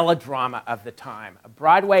Broadway melodrama of the time, a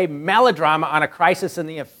Broadway melodrama on a crisis in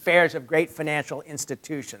the affairs of great financial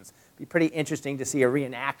institutions. It'd be pretty interesting to see a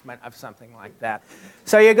reenactment of something like that.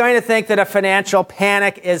 So you're going to think that a financial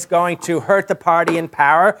panic is going to hurt the party in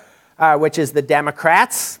power, which is the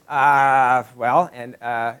Democrats,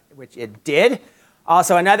 which it did.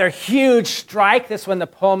 Also, another huge strike, this one the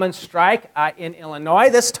Pullman strike in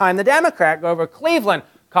Illinois. This time the Democrat, Grover Cleveland,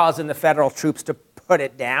 calls in the federal troops to put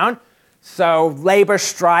it down. So labor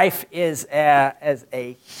strife is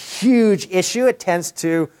a huge issue. It tends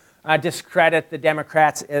to discredit the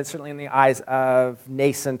Democrats, certainly in the eyes of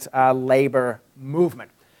nascent labor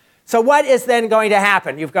movement. So what is then going to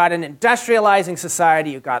happen? You've got an industrializing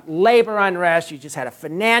society. You've got labor unrest. You just had a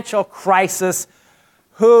financial crisis.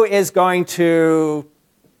 Who is going to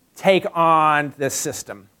take on this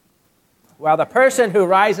system? Well, the person who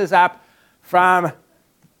rises up from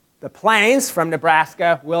the plains, from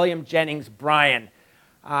Nebraska, William Jennings Bryan,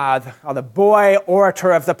 the boy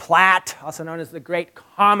orator of the Platte, also known as the Great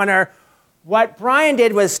Commoner. What Bryan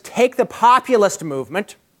did was take the populist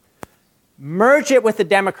movement, merge it with the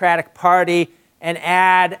Democratic Party, and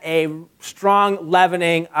add a strong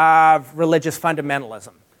leavening of religious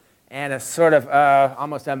fundamentalism and a sort of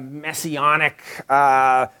almost a messianic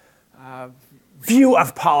view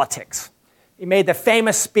of politics. He made the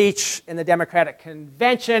famous speech in the Democratic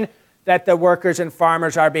Convention that the workers and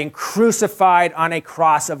farmers are being crucified on a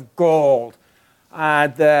cross of gold.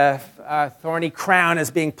 The thorny crown is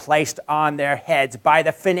being placed on their heads by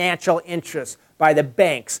the financial interests, by the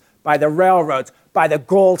banks, by the railroads, by the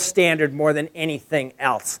gold standard more than anything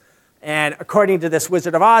else. And according to this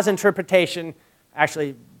Wizard of Oz interpretation,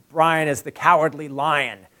 actually, Bryan is the cowardly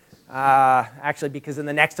lion. Actually, because in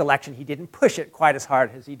the next election, he didn't push it quite as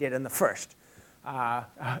hard as he did in the first.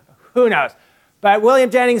 Who knows? But William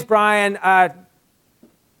Jennings Bryan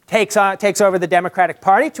takes over the Democratic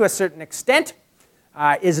Party to a certain extent,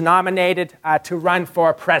 is nominated to run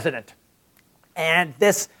for president. And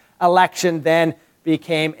this election then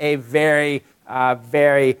became a very,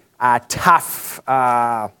 very tough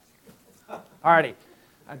party,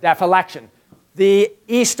 a tough election. The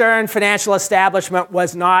Eastern financial establishment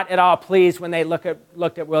was not at all pleased when they looked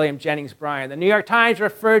at William Jennings Bryan. The New York Times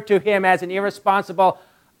referred to him as an irresponsible,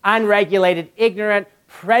 unregulated, ignorant,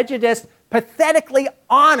 prejudiced, pathetically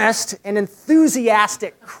honest, and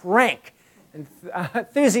enthusiastic crank.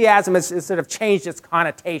 Enthusiasm has sort of changed its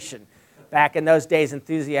connotation. Back in those days,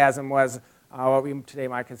 enthusiasm was what we today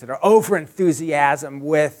might consider over-enthusiasm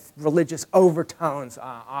with religious overtones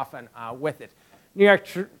often with it. New York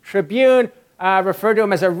Tribune referred to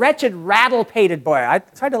him as a wretched, rattle-pated boy. I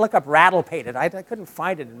tried to look up rattle-pated. I couldn't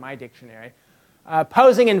find it in my dictionary.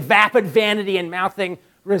 Posing in vapid vanity and mouthing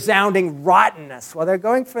resounding rottenness. Well, they're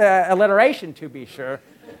going for alliteration, to be sure.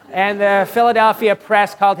 And the Philadelphia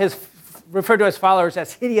Press referred to his followers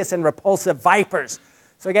as hideous and repulsive vipers.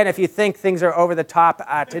 So again, if you think things are over the top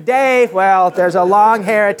today, well, there's a long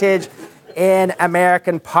heritage in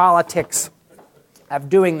American politics of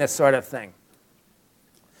doing this sort of thing.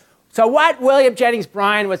 So what William Jennings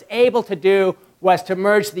Bryan was able to do was to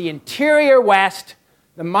merge the interior West,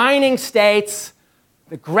 the mining states,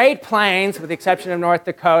 the Great Plains, with the exception of North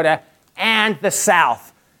Dakota, and the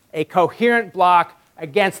South, a coherent bloc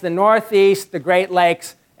against the Northeast, the Great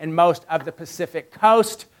Lakes, and most of the Pacific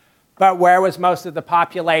coast. But where was most of the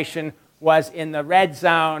population was in the red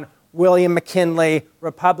zone. William McKinley,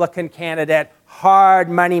 Republican candidate, hard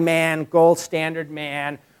money man, gold standard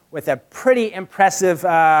man, with a pretty impressive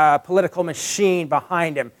political machine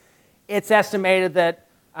behind him. It's estimated that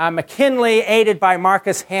McKinley, aided by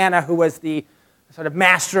Marcus Hanna, who was the sort of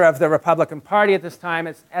master of the Republican Party at this time,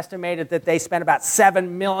 it's estimated that they spent about $7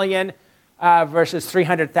 million versus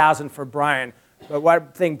 $300,000 for Bryan. But one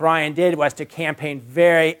thing Bryan did was to campaign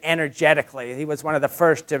very energetically. He was one of the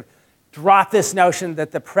first to drop this notion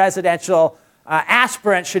that the presidential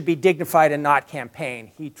aspirant should be dignified and not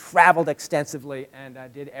campaign. He traveled extensively and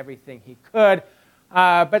did everything he could,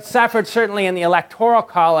 but suffered certainly in the Electoral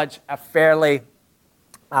College a fairly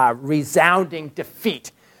resounding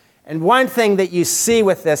defeat. And one thing that you see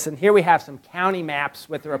with this, and here we have some county maps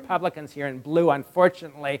with the Republicans here in blue,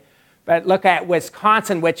 unfortunately, but look at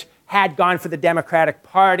Wisconsin, which had gone for the Democratic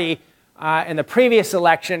Party in the previous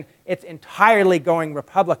election. It's entirely going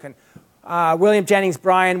Republican. William Jennings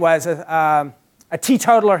Bryan was a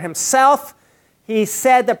teetotaler himself. He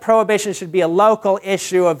said that prohibition should be a local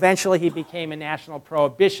issue. Eventually, he became a national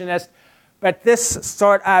prohibitionist. But this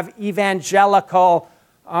sort of evangelical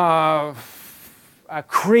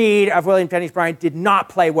creed of William Jennings Bryan did not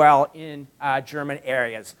play well in German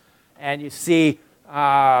areas. And you see,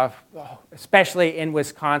 especially in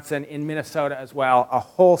Wisconsin, in Minnesota as well, a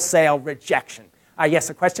wholesale rejection. Yes,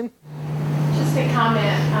 a question? Just a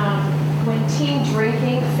comment. When teen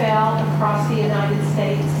drinking fell across the United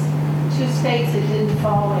States, two states it didn't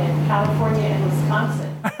fall in, California and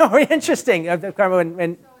Wisconsin. Oh, interesting.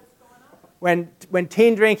 When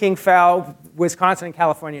teen drinking fell, Wisconsin and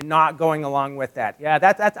California not going along with that. Yeah,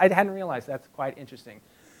 I hadn't realized. That's quite interesting.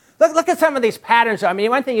 Look at some of these patterns. I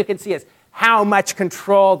mean, one thing you can see is how much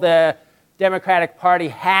control the Democratic Party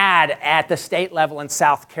had at the state level in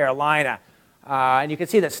South Carolina. And you can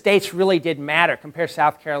see that states really did matter. Compare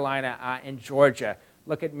South Carolina and Georgia.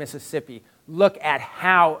 Look at Mississippi. Look at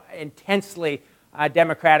how intensely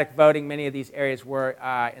Democratic voting many of these areas were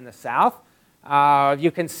in the South.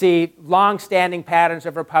 You can see long-standing patterns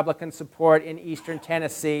of Republican support in eastern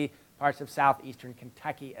Tennessee, parts of southeastern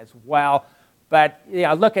Kentucky as well. But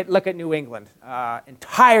look at New England,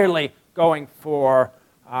 entirely going for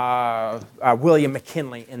William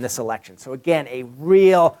McKinley in this election. So again, a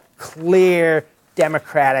real clear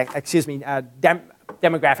demographic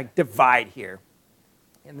divide here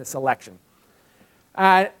in this election.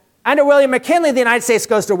 Under William McKinley, the United States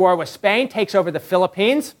goes to war with Spain, takes over the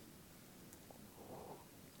Philippines.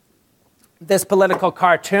 This political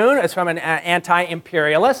cartoon is from an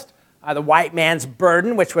anti-imperialist, The White Man's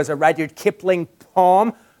Burden, which was a Rudyard Kipling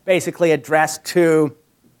poem basically addressed to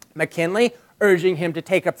McKinley, urging him to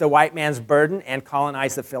take up the white man's burden and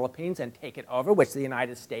colonize the Philippines and take it over, which the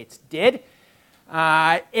United States did.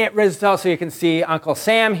 It results, so you can see Uncle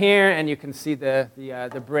Sam here, and you can see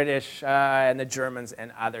the British and the Germans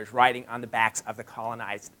and others writing on the backs of the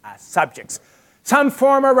colonized subjects. Some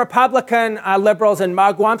former Republican liberals and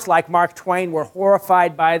mugwumps, like Mark Twain, were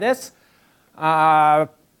horrified by this.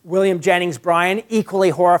 William Jennings Bryan, equally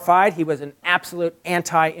horrified. He was an absolute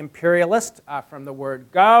anti-imperialist from the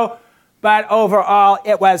word go. But overall,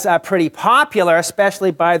 it was pretty popular,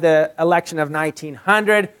 especially by the election of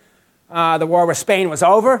 1900. The war with Spain was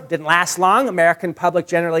over, didn't last long. American public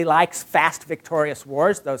generally likes fast, victorious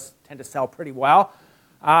wars. Those tend to sell pretty well.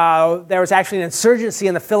 There was actually an insurgency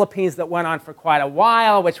in the Philippines that went on for quite a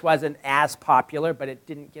while, which wasn't as popular, but it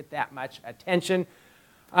didn't get that much attention.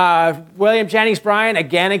 William Jennings Bryan,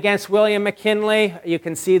 again against William McKinley. You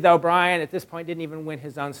can see, though, Bryan at this point didn't even win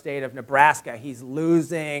his own state of Nebraska. He's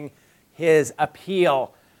losing his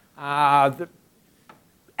appeal. The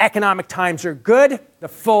economic times are good. The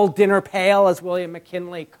full dinner pail, as William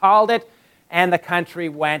McKinley called it, and the country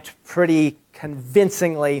went pretty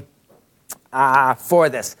convincingly for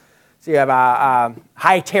this. So you have a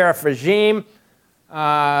high tariff regime,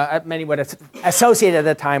 many would associate at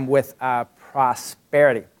the time with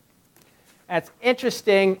prosperity. That's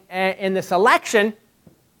interesting. In this election,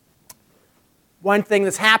 one thing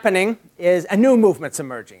that's happening is a new movement's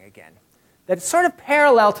emerging again. That's sort of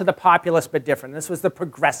parallel to the populist but different. This was the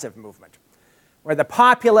progressive movement, where the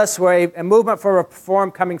populists were a movement for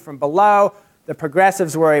reform coming from below. The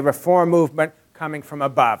progressives were a reform movement coming from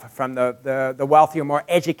above, from the wealthier, more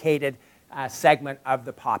educated segment of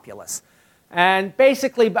the populace. And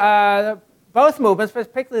basically, both movements,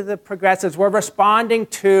 but particularly the progressives, were responding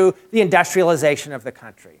to the industrialization of the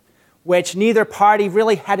country, which neither party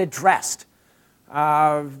really had addressed.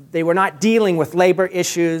 They were not dealing with labor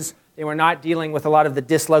issues. They were not dealing with a lot of the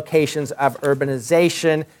dislocations of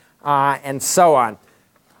urbanization and so on.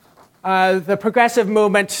 The progressive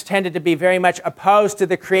movement tended to be very much opposed to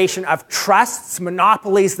the creation of trusts,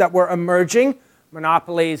 monopolies that were emerging,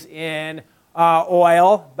 monopolies in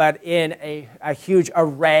oil, but in a huge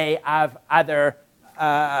array of other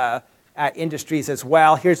industries as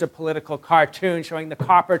well. Here's a political cartoon showing the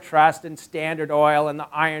Copper Trust and Standard Oil and the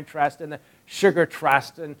Iron Trust and the Sugar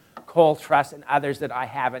Trust and Coal Trust and others that I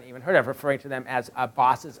haven't even heard of, referring to them as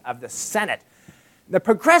bosses of the Senate. The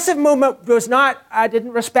progressive movement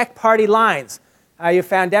didn't respect party lines. You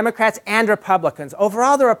found Democrats and Republicans.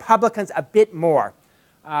 Overall, the Republicans a bit more.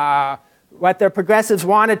 What the progressives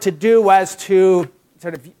wanted to do was to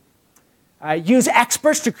sort of use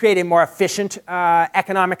experts to create a more efficient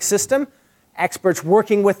economic system, experts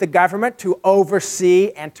working with the government to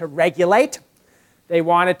oversee and to regulate. They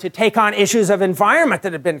wanted to take on issues of environment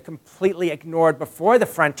that had been completely ignored before. The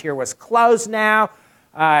frontier was closed now.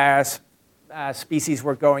 Species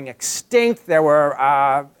were going extinct. There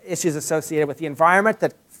were issues associated with the environment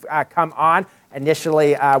that come on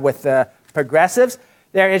initially with the progressives.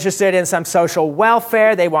 They're interested in some social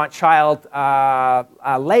welfare. They want child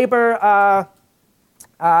labor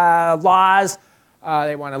laws.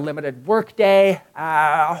 They want a limited workday,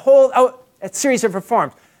 a series of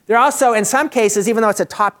reforms. They're also, in some cases, even though it's a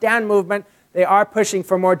top-down movement, they are pushing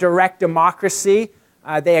for more direct democracy.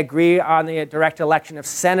 They agree on the direct election of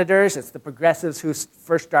senators. It's the progressives who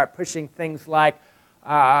first start pushing things like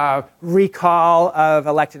recall of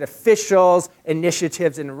elected officials,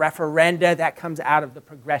 initiatives in referenda. That comes out of the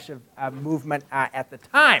progressive movement at the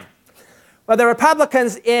time. Well, the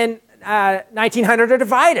Republicans in 1900 are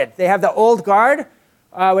divided. They have the old guard,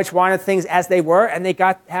 which wanted things as they were, and they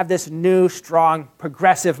have this new, strong,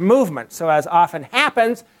 progressive movement. So as often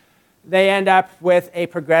happens, they end up with a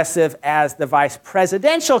progressive as the vice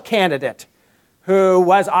presidential candidate, who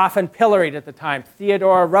was often pilloried at the time,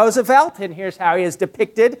 Theodore Roosevelt, and here's how he is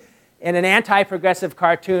depicted in an anti-progressive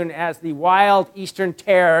cartoon as the wild Eastern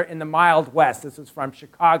terror in the mild West. This is from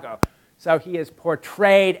Chicago. So he is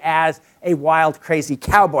portrayed as a wild, crazy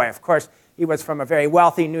cowboy. Of course, he was from a very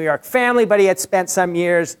wealthy New York family, but he had spent some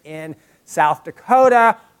years in South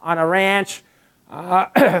Dakota on a ranch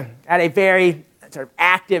at a very sort of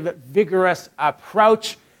active, vigorous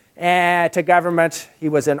approach to government. He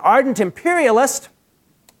was an ardent imperialist,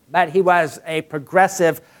 but he was a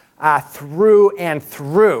progressive through and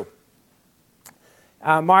through.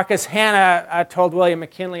 Marcus Hanna told William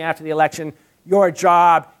McKinley after the election, "Your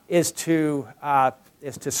job is to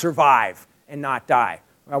survive and not die."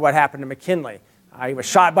 Well, what happened to McKinley? He was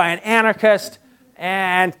shot by an anarchist,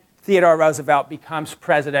 and Theodore Roosevelt becomes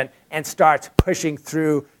president and starts pushing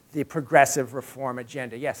through the progressive reform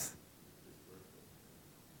agenda. Yes?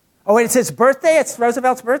 Oh, it's his birthday? It's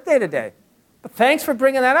Roosevelt's birthday today. But thanks for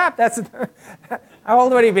bringing that up. That's how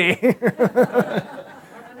old would he be?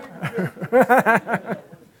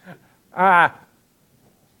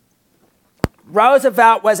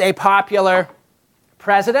 Roosevelt was a popular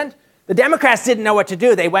president. The Democrats didn't know what to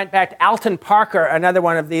do. They went back to Alton Parker, another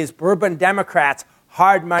one of these Bourbon Democrats,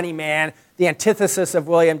 hard money man, the antithesis of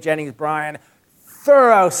William Jennings Bryan,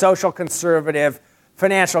 thorough social conservative,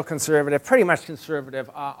 financial conservative, pretty much conservative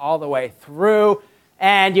all the way through.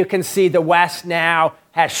 And you can see the West now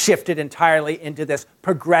has shifted entirely into this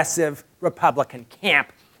progressive Republican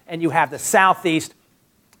camp. And you have the Southeast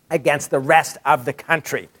against the rest of the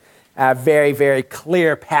country. A very, very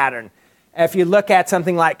clear pattern. If you look at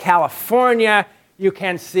something like California, you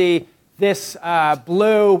can see this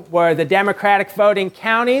blue were the Democratic voting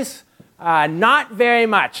counties. Not very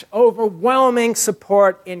much. Overwhelming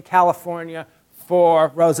support in California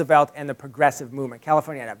for Roosevelt and the progressive movement.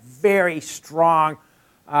 California had a very strong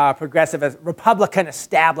progressive Republican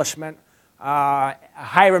establishment.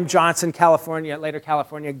 Hiram Johnson, later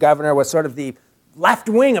California governor, was sort of the left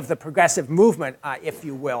wing of the progressive movement, if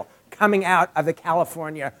you will, coming out of the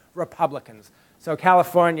California Republicans. So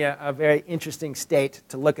California, a very interesting state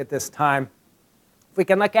to look at this time. If we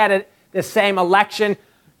can look at it, this same election,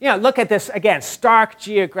 look at this, again, stark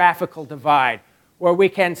geographical divide, where we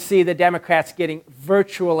can see the Democrats getting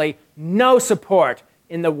virtually no support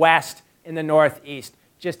in the West, in the Northeast,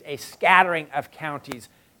 just a scattering of counties.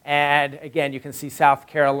 And again, you can see South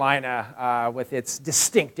Carolina with its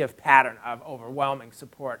distinctive pattern of overwhelming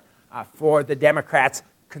support for the Democrats'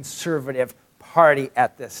 conservative party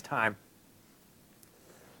at this time.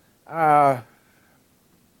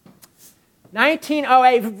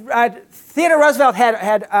 1908, Theodore Roosevelt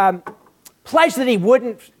had pledged that he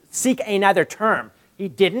wouldn't seek another term. He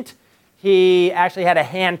didn't. He actually had a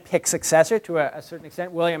hand-picked successor to a certain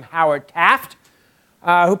extent, William Howard Taft,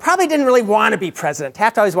 who probably didn't really want to be president.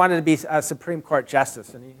 Taft always wanted to be a Supreme Court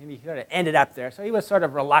justice, and he sort of ended up there. So he was sort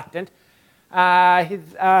of reluctant.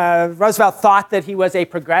 Roosevelt thought that he was a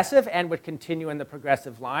progressive and would continue in the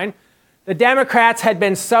progressive line. The Democrats had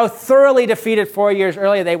been so thoroughly defeated 4 years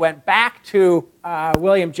earlier, they went back to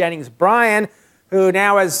William Jennings Bryan, who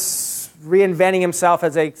now is reinventing himself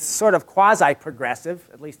as a sort of quasi-progressive,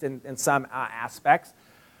 at least in some aspects.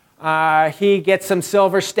 He gets some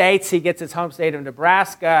silver states. He gets his home state of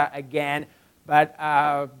Nebraska again, but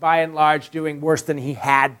by and large doing worse than he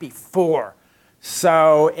had before.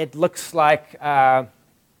 So it looks like the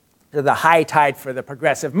high tide for the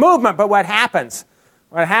progressive movement. But what happens?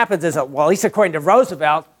 What happens is that, well, at least according to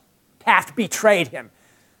Roosevelt, Taft betrayed him.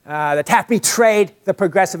 The Taft betrayed the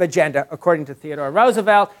progressive agenda, according to Theodore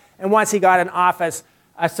Roosevelt. And once he got in office,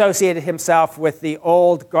 associated himself with the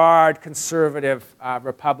old guard conservative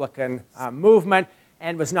Republican movement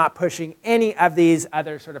and was not pushing any of these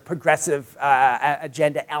other sort of progressive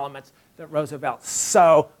agenda elements that Roosevelt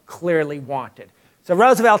so clearly wanted. So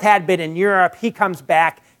Roosevelt had been in Europe. He comes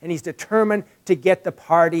back, and he's determined to get the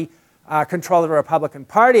party control of the Republican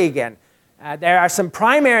Party again. There are some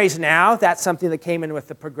primaries now. That's something that came in with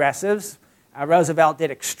the progressives. Roosevelt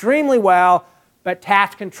did extremely well, but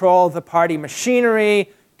Taft controlled the party machinery.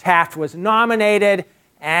 Taft was nominated,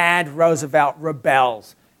 and Roosevelt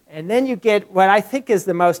rebels. And then you get what I think is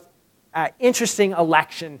the most interesting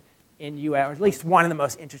election in U.S., or at least one of the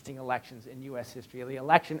most interesting elections in U.S. history, the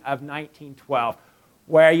election of 1912,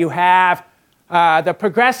 where you have the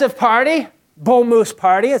Progressive Party, Bull Moose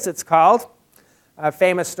Party, as it's called. A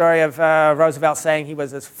famous story of Roosevelt saying he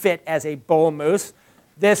was as fit as a bull moose.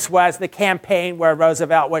 This was the campaign where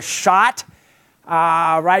Roosevelt was shot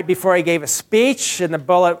right before he gave a speech, and the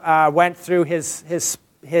bullet went through his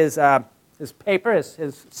paper,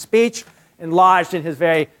 his speech, and lodged in his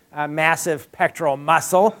very massive pectoral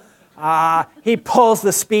muscle. He pulls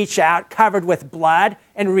the speech out, covered with blood,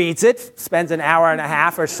 and reads it, spends an hour and a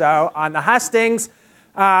half or so on the hustings,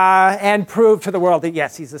 and proved to the world that,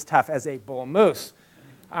 yes, he's as tough as a bull moose.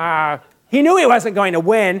 He knew he wasn't going to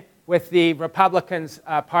win with the Republicans'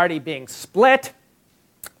 party being split,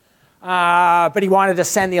 but he wanted to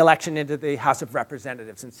send the election into the House of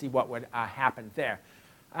Representatives and see what would happen there.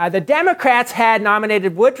 The Democrats had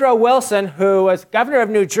nominated Woodrow Wilson, who was governor of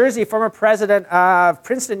New Jersey, former president of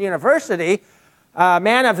Princeton University,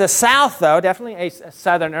 man of the South, though, definitely a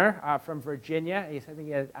Southerner from Virginia. I think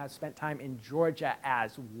he had spent time in Georgia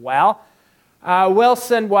as well.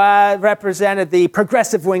 Wilson represented the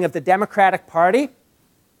progressive wing of the Democratic Party.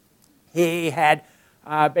 He had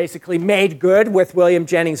basically made good with William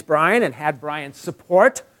Jennings Bryan and had Bryan's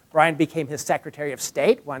support. Bryan became his Secretary of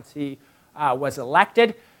State once he was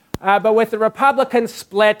elected. But with the Republicans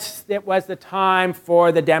split, it was the time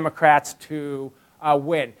for the Democrats to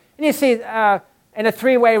win. And you see, in a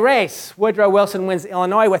three-way race, Woodrow Wilson wins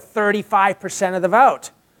Illinois with 35% of the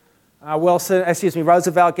vote.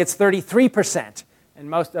 Roosevelt gets 33%, and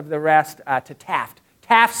most of the rest to Taft.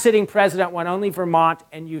 Taft, sitting president, won only Vermont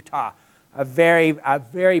and Utah. A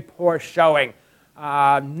very poor showing.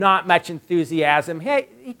 Not much enthusiasm.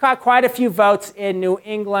 He got quite a few votes in New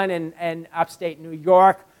England and upstate New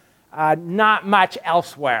York. Not much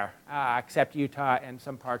elsewhere, except Utah and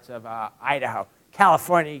some parts of Idaho.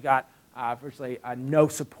 California got virtually no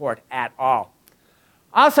support at all.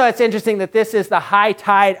 Also, it's interesting that this is the high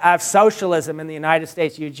tide of socialism in the United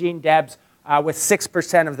States. Eugene Debs with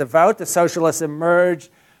 6% of the vote. The socialists emerged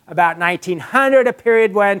about 1900, a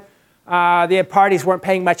period when the parties weren't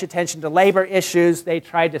paying much attention to labor issues. They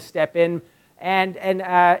tried to step in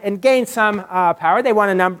and gain some power. They won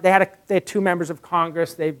a number. They had 2 members of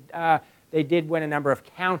Congress. They did win a number of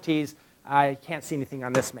counties. I can't see anything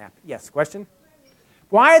on this map. Yes, question?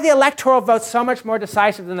 Why are the electoral votes so much more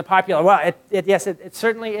decisive than the popular? Well, yes, it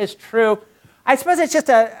certainly is true. I suppose it's just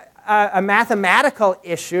a mathematical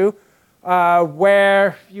issue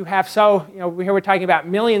where you have here we're talking about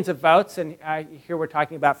millions of votes, and here we're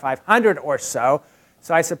talking about 500 or so.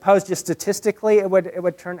 So I suppose just statistically it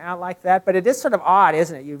would turn out like that. But it is sort of odd,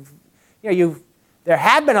 isn't it? There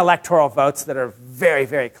have been electoral votes that are very,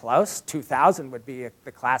 very close. 2,000 would be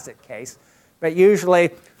the classic case. But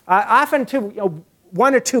usually, often too,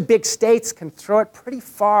 1 or 2 big states can throw it pretty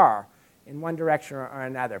far in one direction or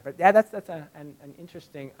another. But yeah, that's an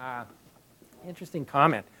interesting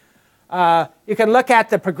comment. You can look at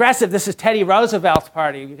the progressive. This is Teddy Roosevelt's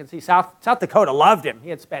party. You can see South Dakota loved him. He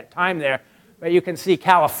had spent time there. But you can see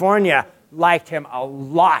California liked him a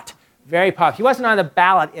lot. Very popular. He wasn't on the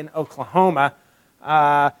ballot in Oklahoma.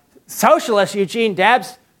 Socialist Eugene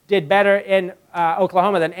Debs did better in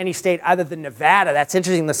Oklahoma than any state other than Nevada. That's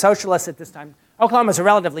interesting. The socialists at this time, Oklahoma is a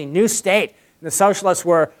relatively new state. And the socialists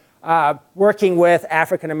were working with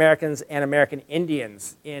African Americans and American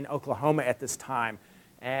Indians in Oklahoma at this time,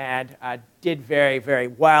 and did very, very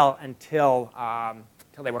well until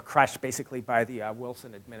they were crushed basically by the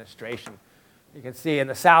Wilson administration. You can see in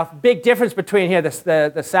the South, big difference between here,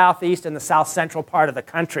 the southeast and the south central part of the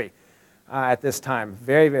country at this time.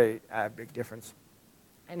 Very, very big difference.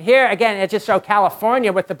 And here, again, it just shows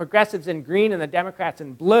California with the progressives in green and the Democrats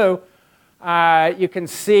in blue. You can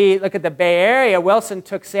see, look at the Bay Area. Wilson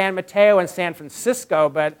took San Mateo and San Francisco,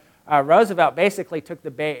 but Roosevelt basically took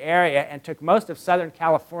the Bay Area and took most of Southern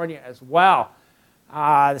California as well.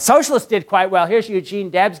 The socialists did quite well. Here's Eugene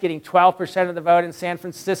Debs getting 12% of the vote in San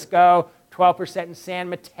Francisco, 12% in San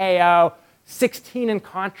Mateo, 16 in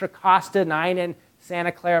Contra Costa, 9 in Santa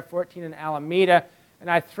Clara, 14 in Alameda. And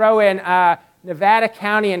I throw in Nevada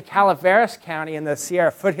County and Calaveras County in the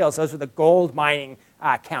Sierra foothills. Those were the gold mining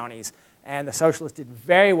counties. And the socialists did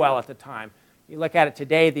very well at the time. You look at it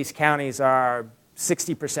today, these counties are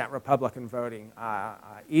 60% Republican voting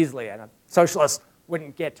easily. And socialists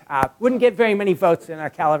wouldn't get very many votes in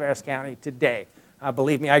Calaveras County today.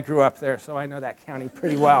 Believe me, I grew up there, so I know that county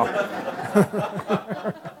pretty well.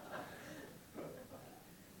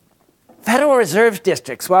 Federal Reserve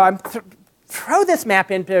districts. Well, I'm throw this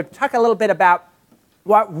map in to talk a little bit about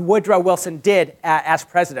what Woodrow Wilson did as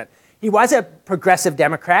president. He was a progressive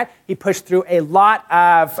Democrat. He pushed through a lot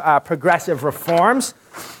of progressive reforms.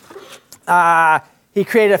 He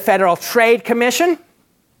created a Federal Trade Commission.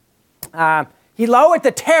 He lowered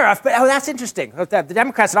the tariff, but that's interesting. The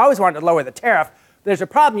Democrats had always wanted to lower the tariff. There's a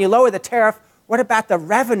problem. You lower the tariff, what about the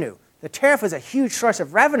revenue? The tariff was a huge source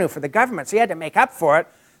of revenue for the government, so you had to make up for it.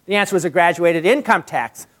 The answer was a graduated income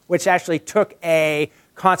tax, which actually took a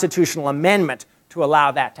constitutional amendment to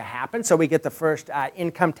allow that to happen. So we get the first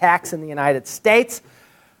income tax in the United States.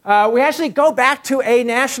 We actually go back to a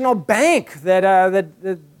national bank that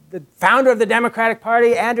the founder of the Democratic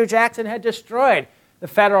Party, Andrew Jackson, had destroyed, the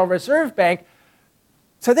Federal Reserve Bank.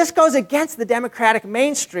 So this goes against the Democratic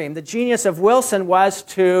mainstream. The genius of Wilson was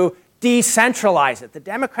to decentralize it. The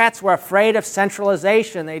Democrats were afraid of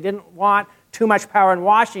centralization. They didn't want too much power in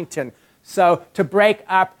Washington. So to break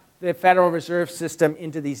up the Federal Reserve System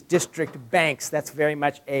into these district banks, that's very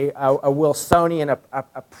much a Wilsonian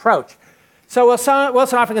approach. So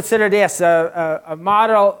Wilson often considered this a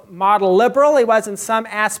model liberal. He was in some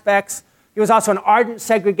aspects. He was also an ardent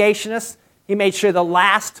segregationist. He made sure the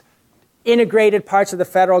last integrated parts of the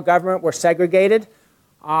federal government were segregated.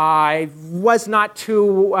 I was not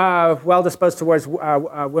too well disposed towards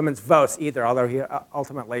women's votes either, although he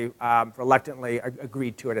ultimately reluctantly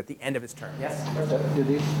agreed to it at the end of his term. Yes? Do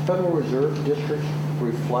these Federal Reserve districts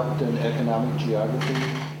reflect an economic geography?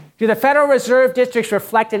 Do the Federal Reserve districts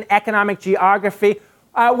reflect an economic geography?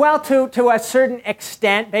 Well, to a certain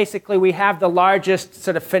extent. Basically, we have the largest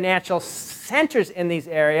sort of financial centers in these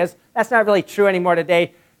areas. That's not really true anymore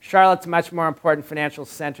today. Charlotte's a much more important financial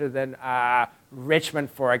center than Richmond,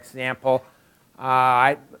 for example.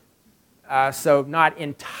 So not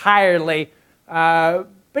entirely. But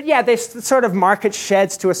yeah, they sort of market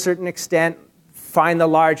sheds to a certain extent, find the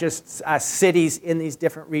largest cities in these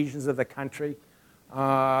different regions of the country.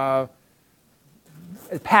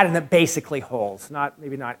 a pattern that basically holds,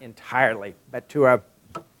 maybe not entirely, but to a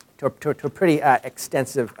pretty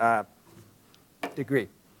extensive degree.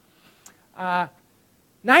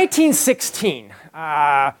 1916,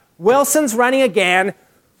 Wilson's running again.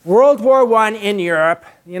 World War I in Europe.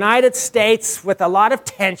 The United States with a lot of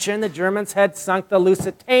tension. The Germans had sunk the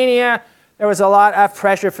Lusitania. There was a lot of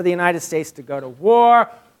pressure for the United States to go to war.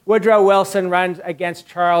 Woodrow Wilson runs against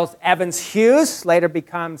Charles Evans Hughes, later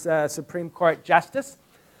becomes a Supreme Court Justice.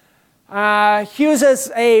 Hughes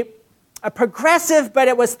is a progressive, but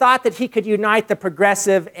it was thought that he could unite the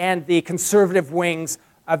progressive and the conservative wings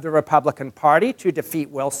of the Republican Party to defeat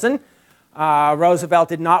Wilson. Roosevelt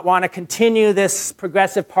did not want to continue this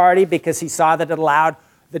progressive party because he saw that it allowed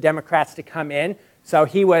the Democrats to come in. So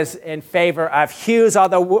he was in favor of Hughes,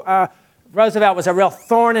 although Roosevelt was a real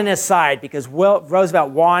thorn in his side because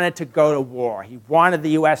Roosevelt wanted to go to war. He wanted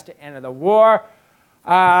the U.S. to enter the war.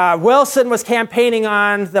 Wilson was campaigning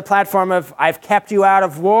on the platform of, I've kept you out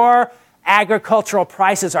of war. Agricultural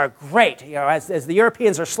prices are great. You know, as the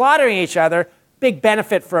Europeans are slaughtering each other, big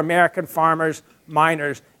benefit for American farmers,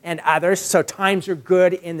 miners, and others. So times are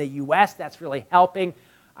good in the U.S. That's really helping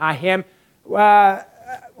him. One of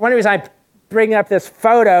the reasons I bring up this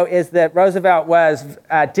photo is that Roosevelt was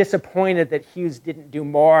disappointed that Hughes didn't do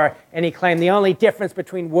more, and he claimed the only difference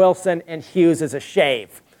between Wilson and Hughes is a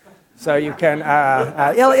shave. So you can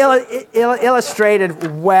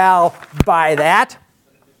illustrated well by that.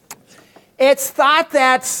 It's thought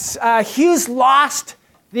that Hughes lost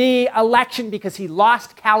the election because he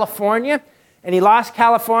lost California. And he lost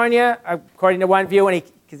California, according to one view,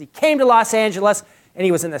 because he came to Los Angeles, and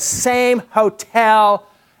he was in the same hotel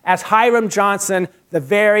as Hiram Johnson, the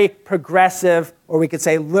very progressive, or we could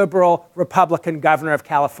say liberal Republican governor of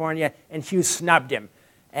California, and Hughes snubbed him.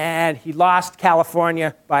 And he lost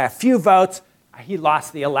California by a few votes. He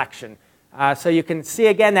lost the election. So you can see,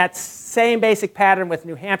 again, that same basic pattern with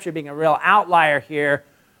New Hampshire being a real outlier here.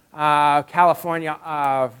 California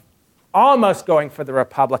almost going for the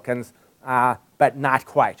Republicans, but not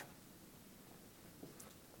quite.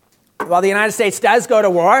 Well, the United States does go to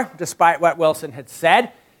war, despite what Wilson had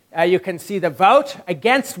said. You can see the vote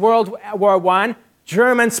against World War I,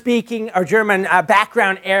 German-speaking or German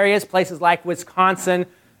background areas, places like Wisconsin,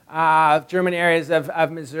 German areas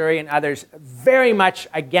of Missouri and others, very much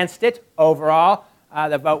against it overall.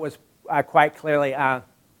 The vote was quite clearly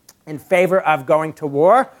in favor of going to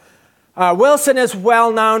war. Wilson is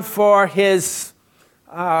well known for his,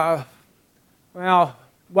 well,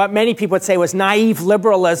 what many people would say was naive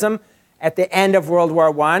liberalism at the end of World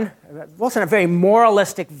War I. Wilson, a very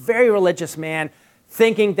moralistic, very religious man,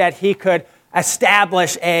 thinking that he could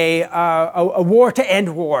establish a war to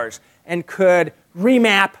end wars and could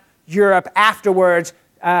remap Europe afterwards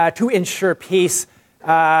to ensure peace.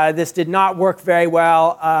 This did not work very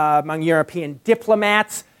well among European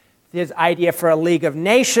diplomats. His idea for a League of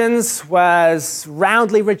Nations was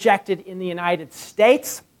roundly rejected in the United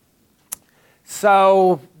States,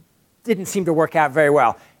 so didn't seem to work out very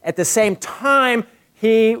well. At the same time,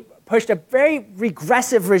 he pushed a very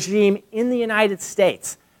regressive regime in the United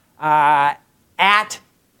States during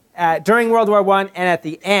World War I and at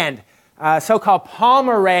the end. So-called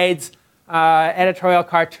Palmer raids, editorial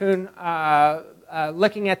cartoon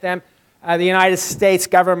looking at them. The United States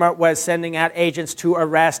government was sending out agents to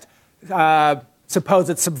arrest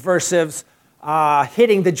supposed subversives,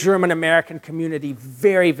 hitting the German-American community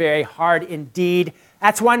very, very hard indeed.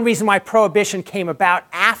 That's one reason why Prohibition came about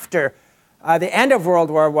after the end of World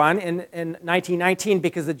War I in 1919,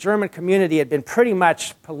 because the German community had been pretty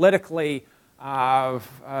much politically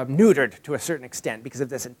neutered to a certain extent because of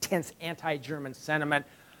this intense anti-German sentiment.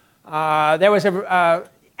 Afterwards,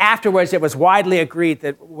 it was widely agreed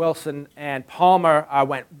that Wilson and Palmer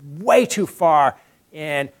went way too far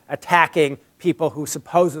in attacking people who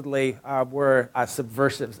supposedly were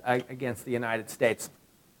subversives against the United States.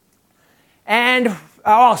 And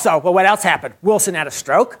also, well, what else happened? Wilson had a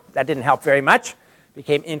stroke. That didn't help very much.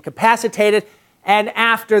 Became incapacitated. And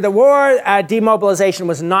after the war, demobilization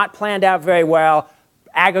was not planned out very well.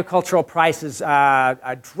 Agricultural prices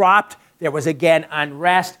dropped. There was again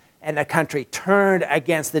unrest, and the country turned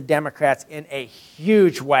against the Democrats in a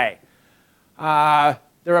huge way. The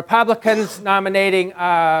Republicans nominating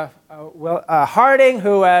Harding,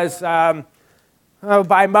 who was,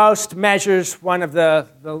 by most measures, one of the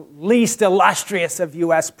least illustrious of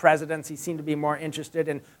U.S. presidents. He seemed to be more interested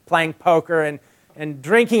in playing poker and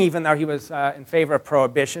drinking, even though he was in favor of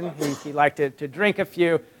Prohibition. He liked to drink a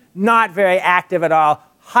few. Not very active at all.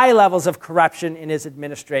 High levels of corruption in his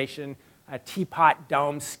administration. A Teapot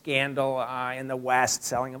Dome scandal in the West,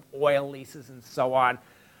 selling of oil leases and so on.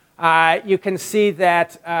 You can see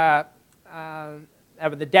that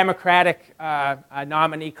the Democratic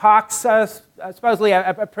nominee Cox, supposedly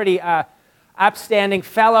a pretty upstanding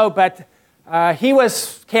fellow, but he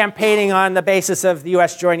was campaigning on the basis of the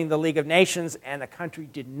U.S. joining the League of Nations, and the country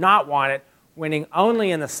did not want it, winning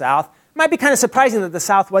only in the South. It might be kind of surprising that the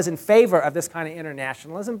South was in favor of this kind of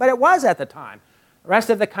internationalism, but it was at the time. The rest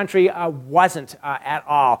of the country wasn't at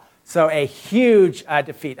all. So a huge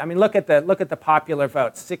defeat. I mean, look at the popular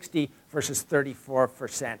vote, 60 versus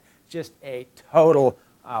 34%. Just a total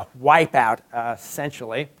wipeout,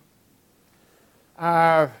 essentially.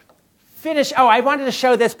 I wanted to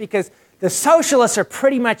show this because the socialists are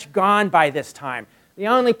pretty much gone by this time. The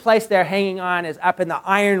only place they're hanging on is up in the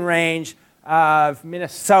Iron Range of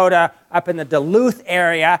Minnesota, up in the Duluth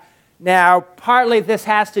area. Now, partly this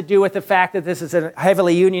has to do with the fact that this is a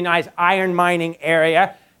heavily unionized iron mining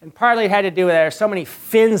area, and partly it had to do with there are so many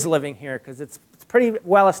Finns living here, because it's pretty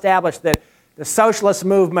well established that the socialist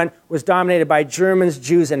movement was dominated by Germans,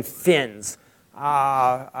 Jews, and Finns. And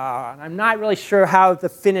I'm not really sure how the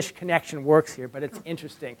Finnish connection works here, but it's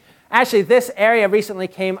interesting. Actually, this area recently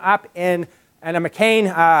came up in a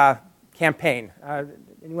McCain campaign.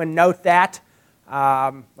 Anyone note that?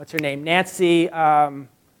 What's her name? Nancy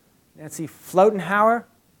Flotenhauer?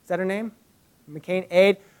 Is that her name? McCain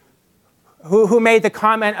aide? Who made the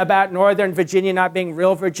comment about Northern Virginia not being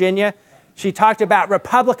real Virginia? She talked about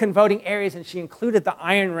Republican voting areas, and she included the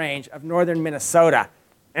Iron Range of northern Minnesota.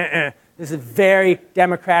 This is a very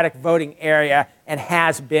Democratic voting area and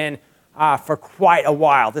has been for quite a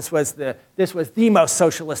while. This was the most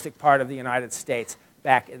socialistic part of the United States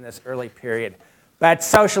back in this early period. But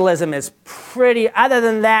socialism is pretty, other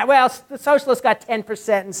than that, well, the socialists got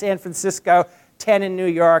 10% in San Francisco, 10% in New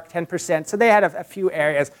York, 10%. So they had a few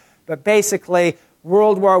areas. But basically,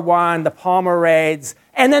 World War I, the Palmer raids,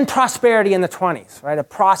 and then prosperity in the 20s, right? A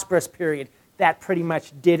prosperous period. That pretty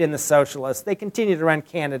much did in the socialists. They continued to run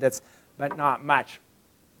candidates, but not much.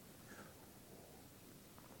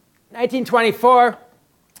 1924,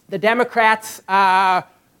 the Democrats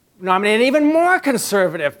nominated an even more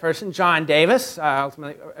conservative person, John Davis,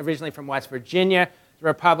 originally from West Virginia. The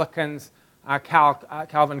Republicans,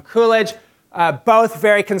 Calvin Coolidge, both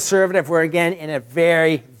very conservative. We're again in a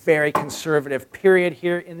very, very conservative period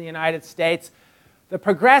here in the United States. The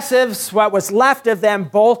progressives, what was left of them,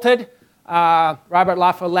 bolted. Robert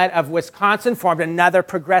La Follette of Wisconsin formed another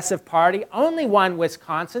progressive party. Only won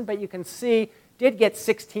Wisconsin, but you can see did get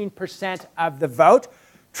 16% of the vote,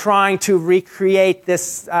 trying to recreate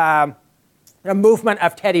this movement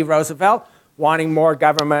of Teddy Roosevelt, wanting more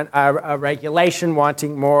government regulation,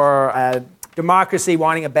 wanting more democracy,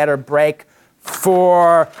 wanting a better break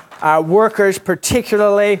for workers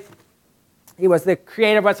particularly. He was the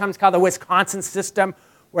creator of what's sometimes called the Wisconsin system,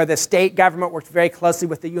 where the state government worked very closely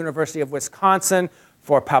with the University of Wisconsin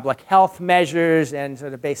for public health measures and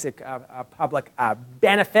sort of basic public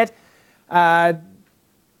benefit.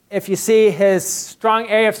 If you see his strong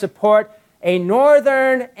area of support, a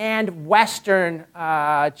northern and western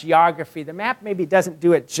geography. The map maybe doesn't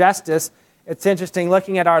do it justice. It's interesting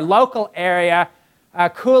looking at our local area.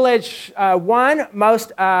 Coolidge won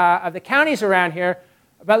most of the counties around here,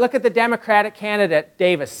 but look at the Democratic candidate,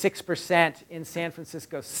 Davis, 6% in San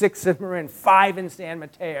Francisco, 6% in Marin, 5% in San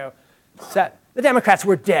Mateo. So the Democrats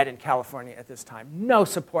were dead in California at this time. No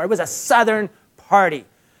support. It was a Southern party.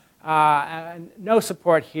 No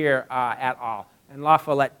support here at all. And La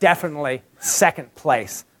Follette definitely second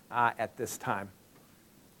place at this time.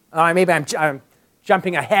 Maybe I'm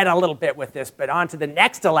jumping ahead a little bit with this, but on to the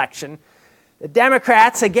next election. The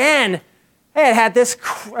Democrats, again, had this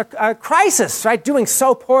crisis, right, doing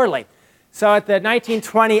so poorly. So at the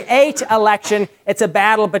 1928 election, it's a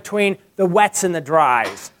battle between the wets and the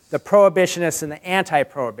dries, the prohibitionists and the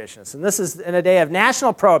anti-prohibitionists. And this is in a day of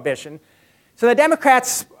national prohibition. So the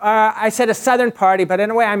Democrats, I said a Southern party, but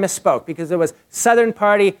in a way I misspoke, because it was Southern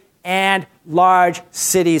party and large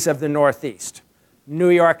cities of the Northeast. New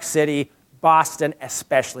York City, Boston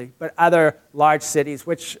especially, but other large cities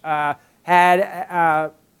which had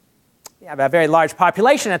a very large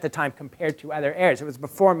population at the time compared to other areas. It was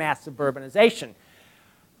before mass suburbanization.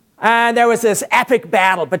 And there was this epic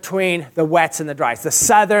battle between the wets and the dries, the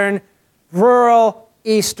southern, rural,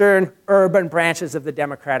 eastern, urban branches of the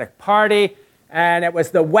Democratic Party. And it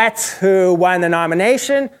was the wets who won the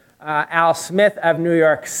nomination, Al Smith of New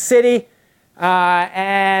York City.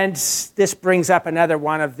 And this brings up another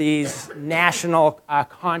one of these national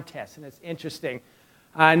contests, and it's interesting.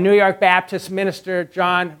 New York Baptist minister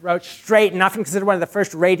John Roach Straighten, often considered one of the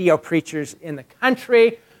first radio preachers in the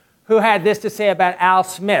country, who had this to say about Al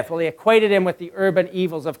Smith. Well, he equated him with the urban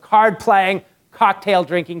evils of card playing, cocktail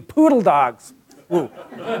drinking poodle dogs. Ooh.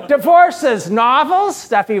 Divorces, novels,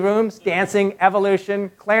 stuffy rooms, dancing,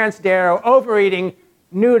 evolution, Clarence Darrow, overeating,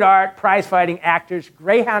 nude art, prize-fighting actors,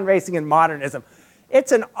 greyhound racing, and modernism.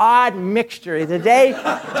 It's an odd mixture.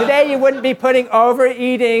 Today you wouldn't be putting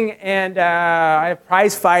overeating and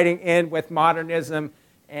prize-fighting in with modernism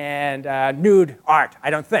and nude art, I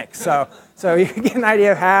don't think. So you get an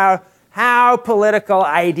idea of how political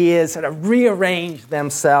ideas sort of rearrange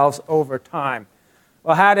themselves over time.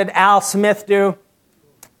 Well, how did Al Smith do?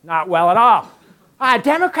 Not well at all.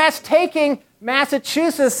 Democrats taking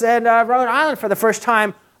Massachusetts and Rhode Island for the first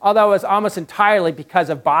time, although it was almost entirely because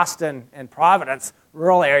of Boston and Providence.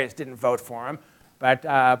 Rural areas didn't vote for him, but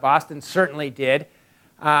Boston certainly did.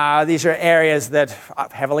 These are areas that are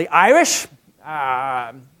heavily Irish,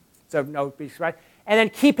 so no big surprise. And then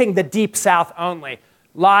keeping the Deep South only.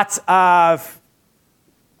 Lots of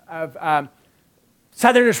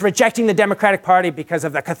Southerners rejecting the Democratic Party because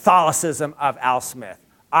of the Catholicism of Al Smith.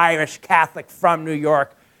 Irish, Catholic from New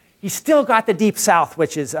York. He still got the Deep South,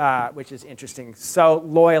 which is interesting, so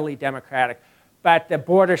loyally Democratic. But the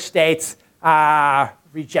border states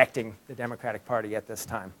rejecting the Democratic Party at this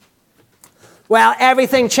time. Well,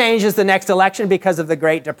 everything changes the next election because of the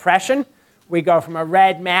Great Depression. We go from a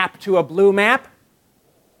red map to a blue map.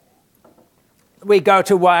 We go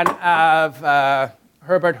to one of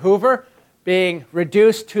Herbert Hoover being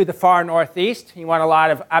reduced to the far northeast. He won a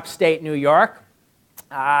lot of upstate New York.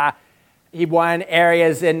 He won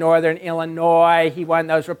areas in northern Illinois. He won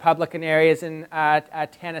those Republican areas in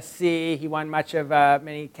Tennessee. He won much of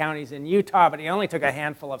many counties in Utah, but he only took a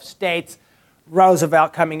handful of states.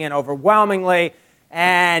 Roosevelt coming in overwhelmingly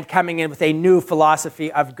and coming in with a new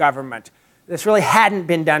philosophy of government. This really hadn't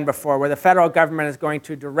been done before, where the federal government is going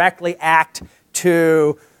to directly act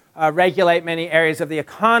to regulate many areas of the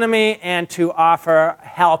economy and to offer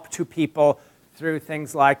help to people through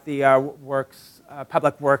things like the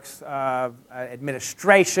public works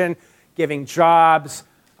administration, giving jobs,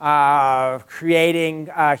 creating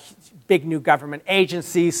big new government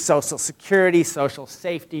agencies, Social Security, social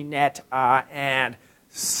safety net, and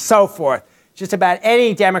so forth. Just about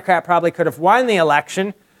any Democrat probably could have won the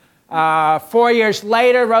election. 4 years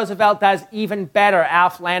later, Roosevelt does even better.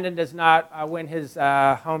 Alf Landon does not win his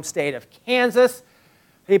home state of Kansas.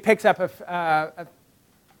 He picks up a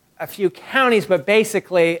few counties, but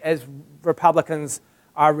basically, as Republicans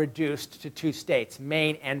are reduced to two states,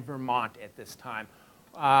 Maine and Vermont at this time.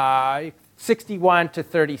 61 to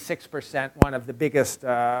 36%, one of the biggest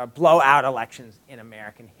blowout elections in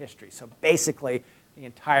American history. So basically, the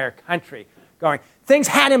entire country going. Things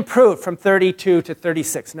had improved from 32 to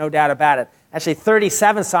 36, no doubt about it. Actually,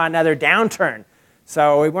 37 saw another downturn.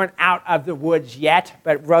 So we weren't out of the woods yet,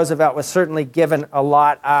 but Roosevelt was certainly given a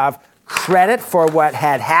lot of credit for what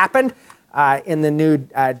had happened in the New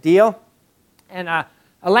Deal. And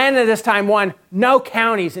Landon at this time won no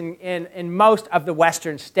counties in most of the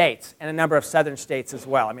western states and a number of southern states as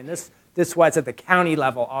well. I mean, this was at the county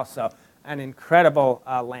level also an incredible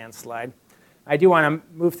landslide. I do want to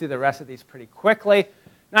move through the rest of these pretty quickly.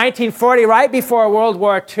 1940, right before World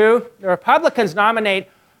War II, the Republicans nominate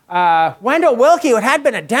Wendell Willkie, who had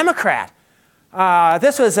been a Democrat.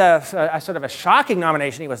 This was a sort of a shocking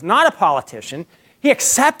nomination. He was not a politician. He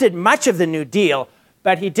accepted much of the New Deal,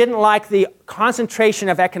 but he didn't like the concentration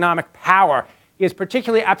of economic power. He was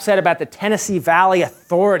particularly upset about the Tennessee Valley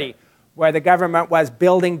Authority, where the government was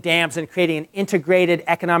building dams and creating an integrated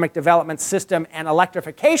economic development system and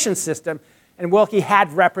electrification system. And Willkie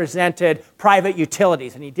had represented private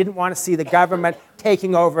utilities, and he didn't want to see the government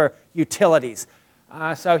taking over utilities.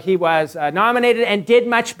 So he was nominated and did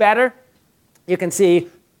much better. You can see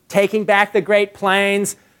taking back the Great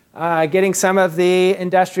Plains, getting some of the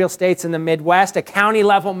industrial states in the Midwest, a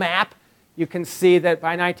county-level map. You can see that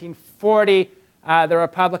by 1940, the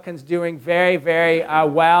Republicans doing very, very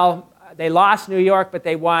well. They lost New York, but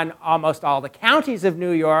they won almost all the counties of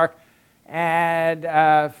New York, and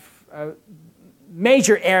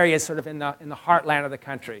major areas sort of in the heartland of the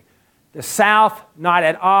country. The South, not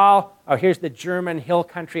at all. Oh, here's the German hill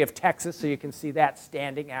country of Texas, so you can see that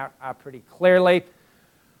standing out pretty clearly.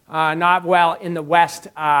 Not well in the West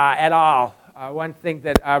at all. One thing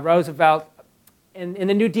that Roosevelt, in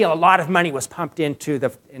the New Deal, a lot of money was pumped into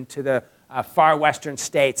the far western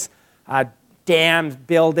states. Dams,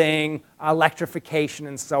 building, electrification,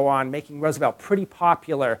 and so on, making Roosevelt pretty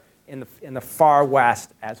popular in the far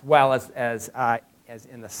west as well as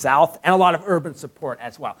in the South, and a lot of urban support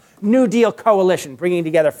as well. New Deal coalition, bringing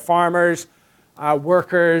together farmers,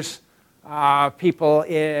 workers, people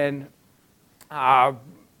in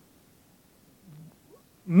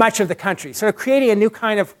much of the country, sort of creating a new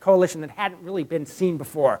kind of coalition that hadn't really been seen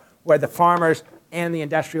before, where the farmers and the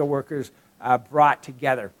industrial workers brought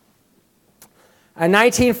together. In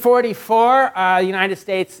 1944, the United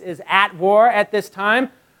States is at war at this time.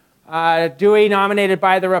 Dewey, nominated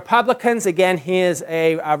by the Republicans, again, he is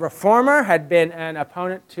a reformer, had been an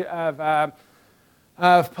opponent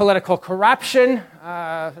of political corruption,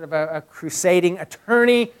 sort of a crusading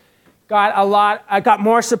attorney. Got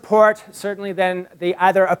more support, certainly, than the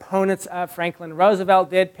other opponents of Franklin Roosevelt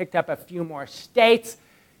did. Picked up a few more states.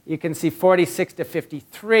 You can see 46 to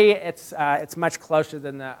 53. It's much closer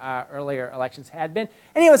than the earlier elections had been.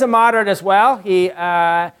 And he was a moderate as well. He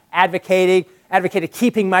advocated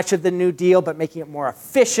keeping much of the New Deal, but making it more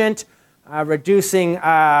efficient, reducing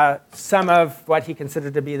some of what he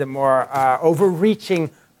considered to be the more overreaching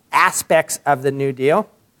aspects of the New Deal.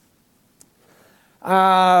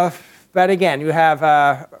 But again, you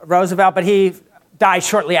have Roosevelt, but he dies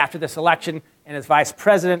shortly after this election, and his vice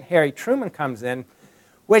president, Harry Truman, comes in,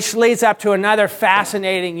 which leads up to another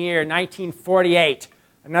fascinating year, 1948,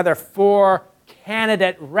 another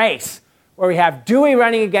four-candidate race, where we have Dewey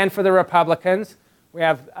running again for the Republicans. We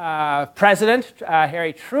have President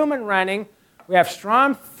Harry Truman running. We have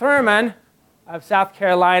Strom Thurmond of South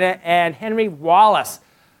Carolina and Henry Wallace,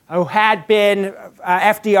 who had been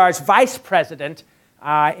FDR's vice president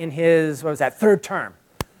in his, third term.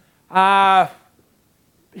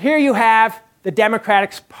 Here you have the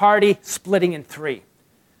Democratic Party splitting in three.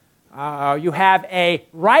 You have a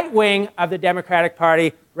right wing of the Democratic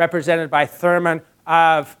Party represented by Thurmond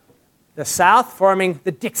of the South, forming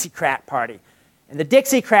the Dixiecrat Party. And the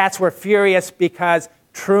Dixiecrats were furious because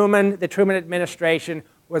the Truman administration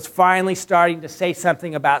was finally starting to say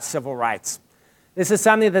something about civil rights. This is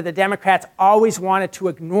something that the Democrats always wanted to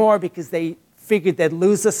ignore because they figured they'd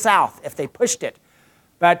lose the South if they pushed it.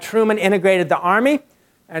 But Truman integrated the Army,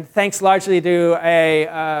 and thanks largely to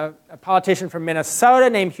a politician from Minnesota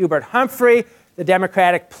named Hubert Humphrey, the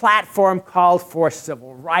Democratic platform called for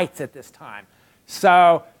civil rights at this time.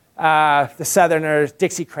 So the Southerners,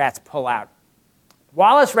 Dixiecrats, pull out.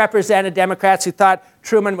 Wallace represented Democrats who thought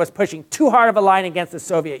Truman was pushing too hard of a line against the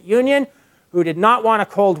Soviet Union, who did not want a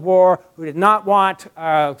Cold War, who did not want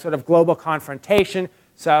sort of global confrontation.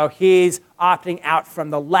 So he's opting out from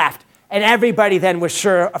the left. And everybody then was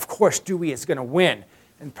sure, of course, Dewey is going to win.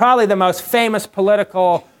 And probably the most famous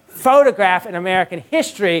political photograph in American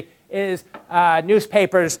history is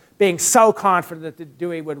newspapers being so confident that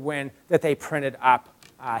Dewey would win that they printed up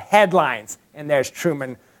headlines. And there's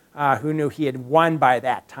Truman, who knew he had won by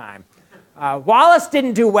that time. Wallace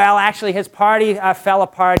didn't do well. Actually, his party fell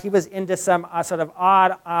apart. He was into some sort of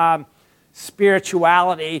odd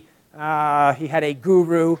spirituality. He had a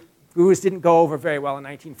guru. Gurus didn't go over very well in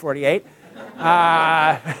 1948.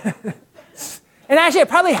 And actually, it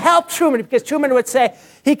probably helped Truman because Truman would say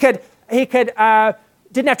he didn't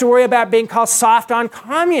have to worry about being called soft on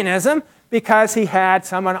communism because he had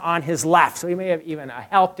someone on his left. So he may have even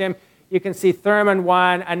helped him. You can see Thurmond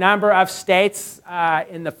won a number of states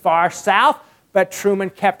in the far South, but Truman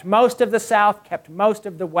kept most of the South, kept most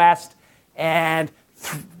of the West, and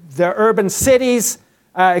the urban cities,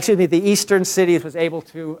 the eastern cities was able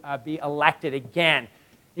to be elected again.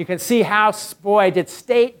 You can see how, boy, did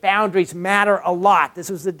state boundaries matter a lot. This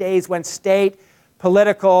was the days when state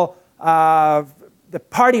political, the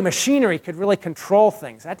party machinery could really control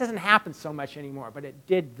things. That doesn't happen so much anymore, but it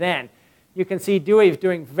did then. You can see Dewey is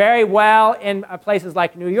doing very well in places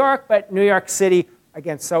like New York, but New York City,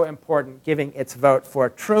 again, so important, giving its vote for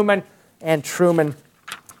Truman, and Truman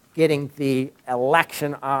getting the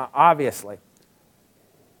election, obviously.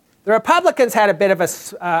 The Republicans had a bit of a,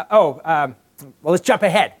 well, let's jump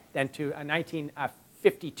ahead then to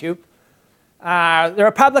 1952. The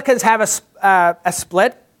Republicans have a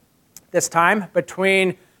split this time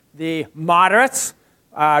between the moderates.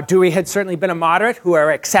 Dewey had certainly been a moderate who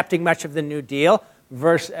are accepting much of the New Deal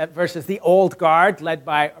versus the old guard led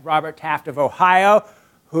by Robert Taft of Ohio,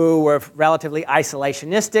 who were relatively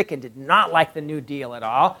isolationistic and did not like the New Deal at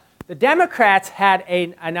all. The Democrats had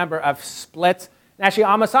a number of splits. And actually,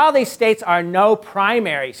 almost all these states are no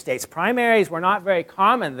primary states. Primaries were not very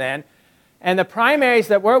common then. And the primaries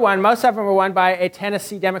that were won, most of them were won by a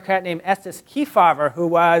Tennessee Democrat named Estes Kefauver, who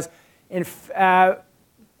was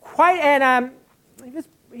quite an...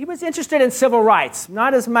 He was interested in civil rights,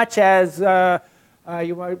 not as much as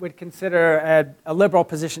you would consider a liberal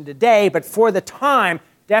position today, but for the time,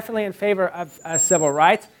 definitely in favor of civil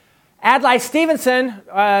rights. Adlai Stevenson,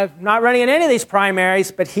 not running in any of these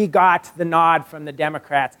primaries, but he got the nod from the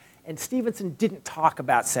Democrats. And Stevenson didn't talk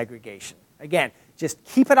about segregation. Again, just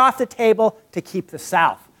keep it off the table to keep the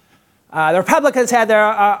South. The Republicans had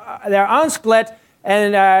their own split,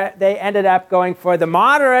 and they ended up going for the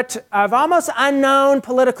moderate of almost unknown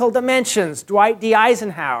political dimensions, Dwight D.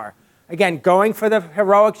 Eisenhower. Again, going for the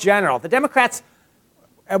heroic general. The Democrats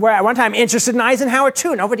were at one time interested in Eisenhower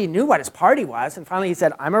too. Nobody knew what his party was, and finally he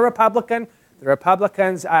said, I'm a Republican. The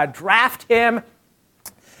Republicans draft him.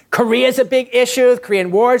 Korea's a big issue. The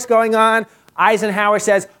Korean War is going on. Eisenhower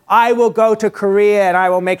says, I will go to Korea and I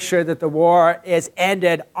will make sure that the war is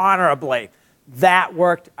ended honorably. That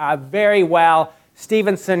worked very well.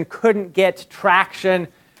 Stevenson couldn't get traction,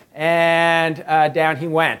 and down he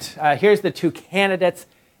went. Here's the two candidates.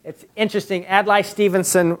 It's interesting. Adlai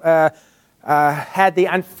Stevenson had the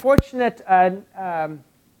unfortunate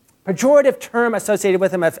pejorative term associated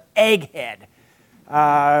with him of egghead.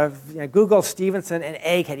 Google Stevenson and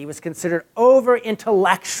egghead. He was considered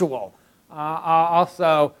over-intellectual.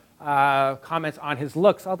 Also comments on his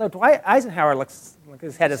looks, although Dwight Eisenhower looks like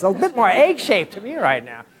his head is a bit more egg-shaped to me right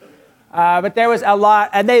now. But there was a lot,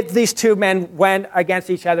 and these two men went against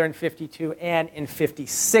each other in 52 and in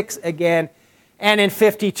 56 again. And in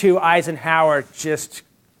 52, Eisenhower just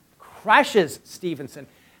crushes Stevenson.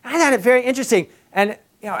 I thought it very interesting, and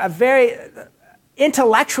a very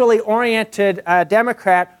intellectually oriented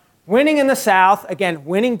Democrat winning in the South, again,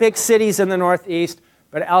 winning big cities in the Northeast,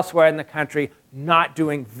 but elsewhere in the country, not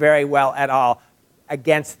doing very well at all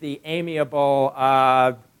against the amiable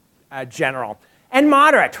general. And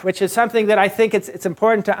moderate, which is something that I think it's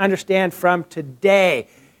important to understand from today.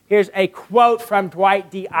 Here's a quote from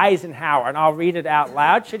Dwight D. Eisenhower, and I'll read it out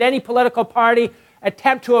loud. Should any political party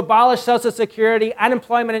attempt to abolish Social Security,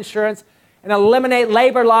 unemployment insurance, and eliminate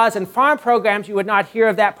labor laws and farm programs, you would not hear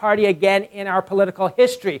of that party again in our political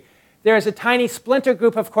history. There is a tiny splinter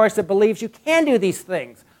group, of course, that believes you can do these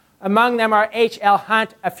things. Among them are H.L.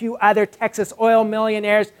 Hunt, a few other Texas oil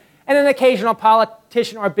millionaires, and an occasional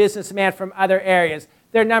politician or businessman from other areas.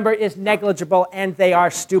 Their number is negligible, and they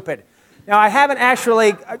are stupid. Now, I haven't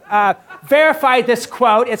actually verified this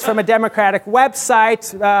quote. It's from a Democratic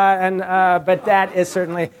website, but that is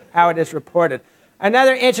certainly how it is reported.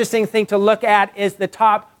 Another interesting thing to look at is the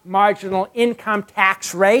top marginal income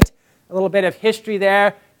tax rate. A little bit of history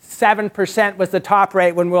there. 7% was the top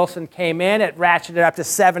rate when Wilson came in. It ratcheted up to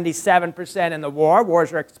 77% in the war.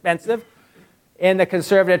 Wars are expensive. In the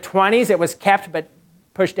conservative 20s, it was kept but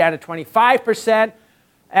pushed down to 25%.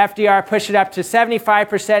 FDR pushed it up to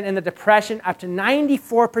 75% in the Depression, up to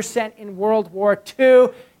 94% in World War II,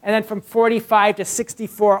 and then from 45 to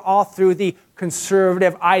 64 all through the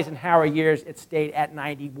conservative Eisenhower years, it stayed at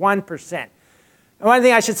 91%. And one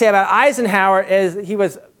thing I should say about Eisenhower is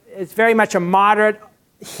is very much a moderate.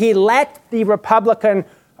 He let the Republican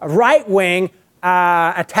right wing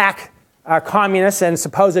attack communists and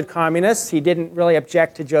supposed communists. He didn't really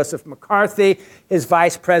object to Joseph McCarthy. His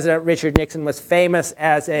vice president, Richard Nixon, was famous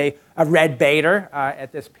as a red baiter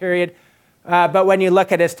at this period. But when you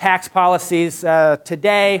look at his tax policies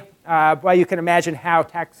today, well, you can imagine how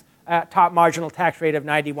top marginal tax rate of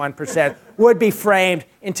 91% would be framed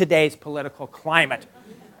in today's political climate.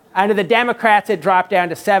 Under the Democrats, it dropped down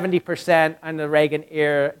to 70%. Under the Reagan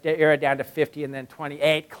era down to 50 and then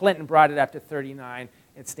 28. Clinton brought it up to 39.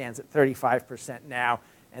 It stands at 35% now.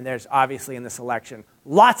 And there's obviously in this election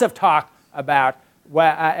lots of talk about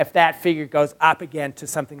if that figure goes up again to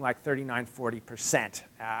something like 39, 40%.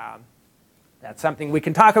 That's something we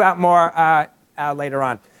can talk about more later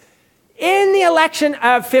on. In the election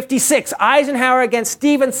of 56, Eisenhower against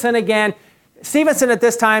Stevenson again. Stevenson at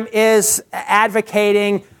this time is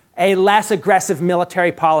advocating a less aggressive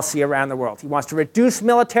military policy around the world. He wants to reduce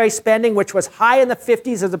military spending, which was high in the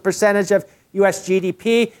 50s as a percentage of US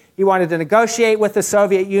GDP. He wanted to negotiate with the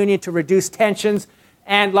Soviet Union to reduce tensions.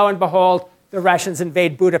 And lo and behold, the Russians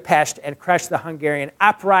invade Budapest and crush the Hungarian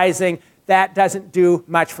uprising. That doesn't do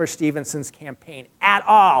much for Stevenson's campaign at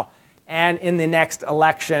all. And in the next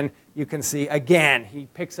election, you can see, again, he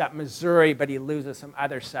picks up Missouri, but he loses some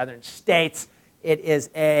other southern states. It is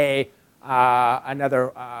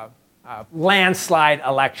another landslide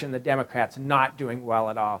election. The Democrats not doing well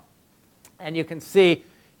at all. And you can see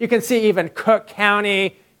even Cook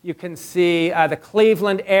County. You can see the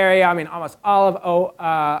Cleveland area. I mean, almost all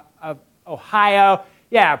of Ohio.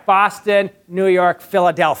 Yeah, Boston, New York,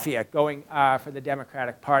 Philadelphia going for the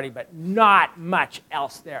Democratic Party, but not much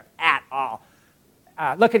else there at all.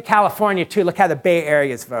 Look at California, too. Look how the Bay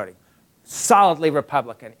Area is voting. Solidly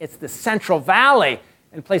Republican. It's the Central Valley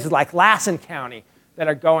and places like Lassen County that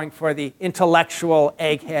are going for the intellectual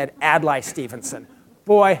egghead Adlai Stevenson.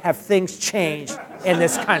 Boy, have things changed in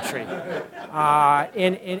this country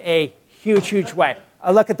in a huge, huge way.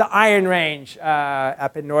 Look at the Iron Range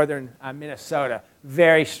up in northern Minnesota.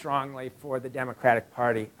 very strongly for the Democratic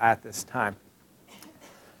Party at this time.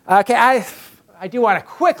 Okay, I do want to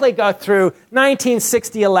quickly go through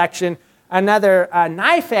 1960 election, another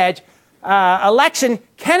knife edge election.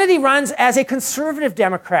 Kennedy runs as a conservative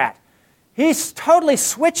Democrat. He totally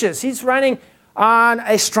switches. He's running on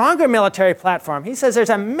a stronger military platform. He says there's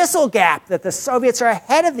a missile gap, that the Soviets are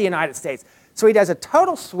ahead of the United States. So he does a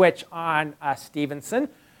total switch on Stevenson,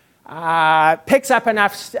 picks up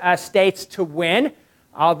enough states to win,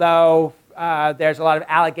 although there's a lot of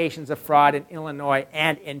allegations of fraud in Illinois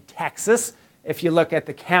and in Texas. If you look at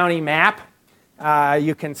the county map,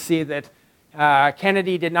 you can see that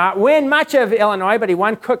Kennedy did not win much of Illinois, but he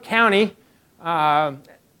won Cook County.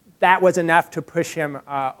 That was enough to push him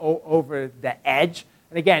over the edge.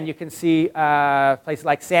 And again, you can see places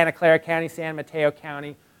like Santa Clara County, San Mateo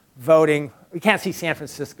County voting. We can't see San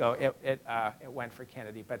Francisco. It went for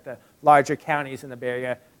Kennedy. But the larger counties in the Bay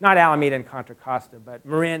Area, not Alameda and Contra Costa, but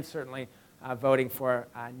Marin certainly voting for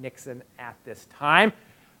Nixon at this time.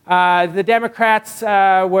 The Democrats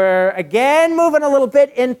were, again, moving a little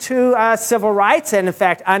bit into civil rights. And in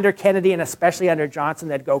fact, under Kennedy and especially under Johnson,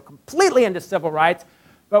 they'd go completely into civil rights.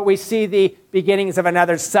 But we see the beginnings of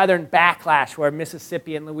another southern backlash where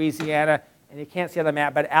Mississippi and Louisiana, and you can't see on the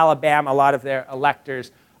map, but Alabama, a lot of their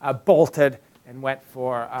electors bolted and went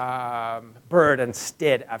for Byrd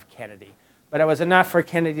instead of Kennedy. But it was enough for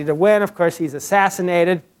Kennedy to win. Of course, he's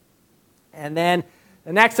assassinated. And then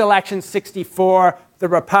the next election, 64, the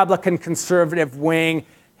Republican conservative wing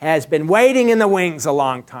has been waiting in the wings a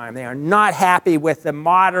long time. They are not happy with the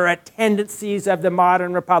moderate tendencies of the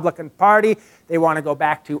modern Republican Party. They want to go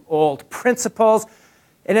back to old principles.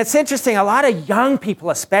 And it's interesting, a lot of young people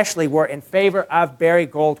especially were in favor of Barry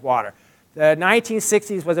Goldwater. The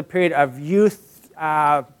 1960s was a period of youth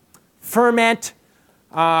ferment.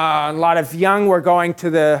 A lot of young were going to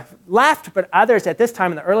the left, but others at this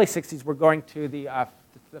time in the early 60s were going to the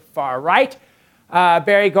far right.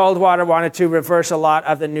 Barry Goldwater wanted to reverse a lot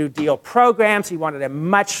of the New Deal programs. He wanted a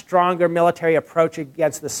much stronger military approach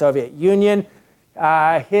against the Soviet Union.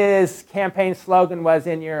 His campaign slogan was,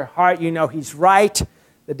 "In your heart, you know he's right."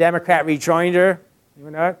 The Democrat rejoinder,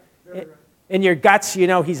 you know, "In your guts, you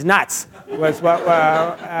know he's nuts," was what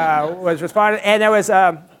was responded. And there was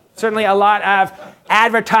certainly a lot of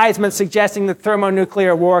advertisements suggesting the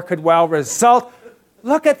thermonuclear war could well result.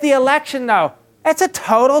 Look at the election, though. It's a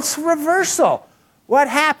total reversal. What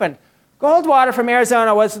happened? Goldwater from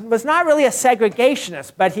Arizona was not really a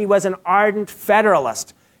segregationist, but he was an ardent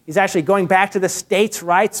federalist. He's actually going back to the states'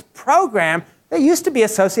 rights program that used to be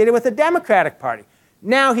associated with the Democratic Party.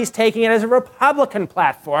 Now he's taking it as a Republican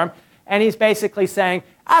platform, and he's basically saying,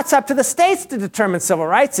 it's up to the states to determine civil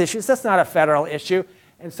rights issues. That's not a federal issue.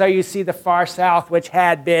 And so you see the far South, which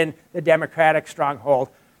had been the Democratic stronghold,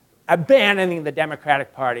 abandoning the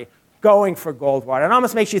Democratic Party, going for Goldwater. It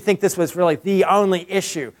almost makes you think this was really the only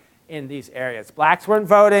issue in these areas. Blacks weren't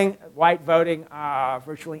voting, white voting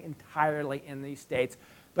virtually entirely in these states.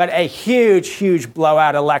 But a huge, huge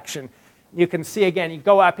blowout election. You can see, again, you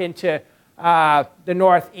go up into the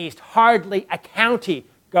Northeast, hardly a county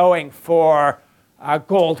going for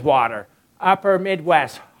Goldwater. Upper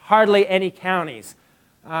Midwest, hardly any counties.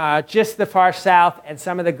 Just the far South and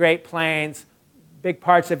some of the Great Plains, big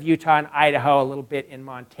parts of Utah and Idaho, a little bit in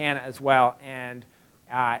Montana as well, and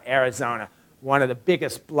Arizona. One of the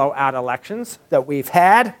biggest blowout elections that we've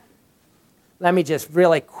had. Let me just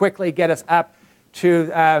really quickly get us up to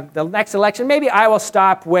the next election. Maybe I will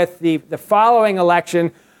stop with the following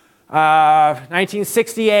election,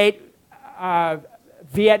 1968,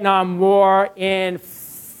 Vietnam War in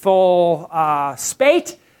full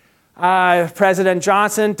spate. President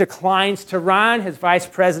Johnson declines to run. His vice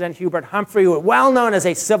president, Hubert Humphrey, who was well known as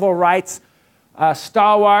a civil rights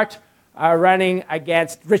stalwart, running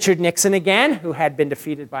against Richard Nixon again, who had been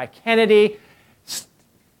defeated by Kennedy.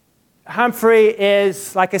 Humphrey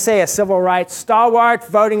is, like I say, a civil rights stalwart.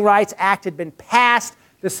 Voting Rights Act had been passed.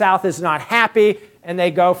 The South is not happy, and they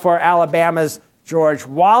go for Alabama's George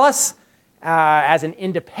Wallace as an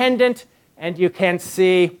independent. And you can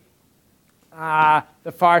see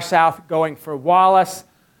the far South going for Wallace.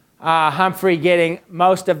 Humphrey getting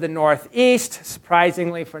most of the Northeast,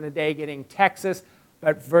 surprisingly for the day getting Texas,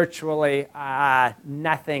 but virtually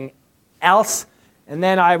nothing else. And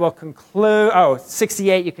then I will conclude,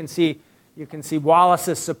 68, you can see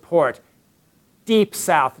Wallace's support. Deep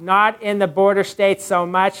South, not in the border states so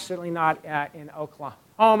much, certainly not in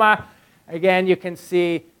Oklahoma. Again, you can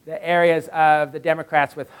see the areas of the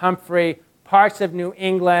Democrats with Humphrey, parts of New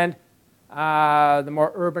England, the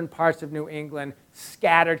more urban parts of New England,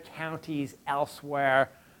 scattered counties elsewhere.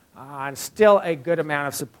 and still a good amount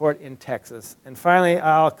of support in Texas. And finally,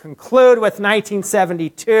 I'll conclude with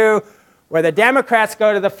 1972, where the Democrats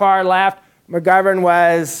go to the far left. McGovern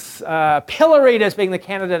was pilloried as being the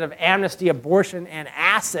candidate of amnesty, abortion, and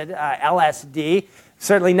acid, LSD.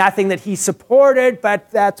 Certainly nothing that he supported, but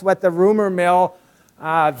that's what the rumor mill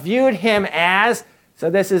viewed him as. So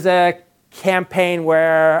this is a campaign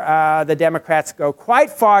where the Democrats go quite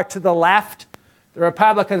far to the left. The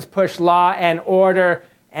Republicans push law and order,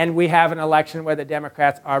 and we have an election where the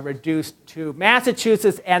Democrats are reduced to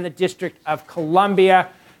Massachusetts and the District of Columbia.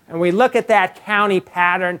 And we look at that county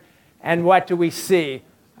pattern, and what do we see?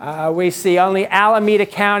 We see only Alameda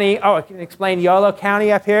County. Oh, I can explain Yolo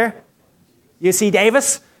County up here. UC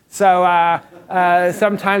Davis. So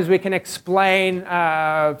sometimes we can explain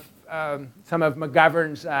some of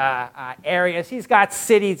McGovern's areas. He's got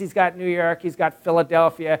cities. He's got New York. He's got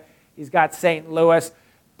Philadelphia. He's got St. Louis.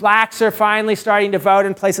 Blacks are finally starting to vote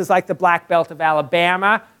in places like the Black Belt of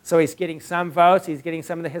Alabama. So he's getting some votes. He's getting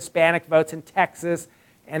some of the Hispanic votes in Texas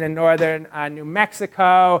and in northern New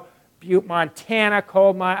Mexico, Butte, Montana,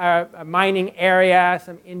 coal mining area,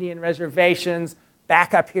 some Indian reservations,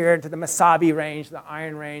 back up here into the Mesabi Range, the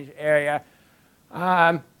Iron Range area.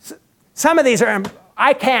 Some of these are,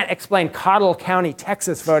 I can't explain Cottle County,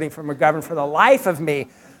 Texas voting for McGovern for the life of me.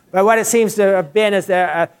 But what it seems to have been is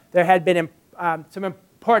there had been some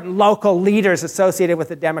important local leaders associated with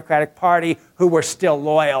the Democratic Party who were still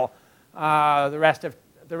loyal. The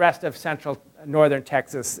rest of central northern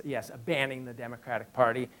Texas, yes, abandoning the Democratic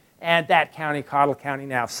Party. And that county, Cottle County,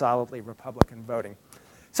 now solidly Republican voting.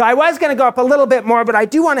 So I was going to go up a little bit more, but I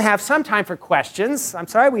do want to have some time for questions. I'm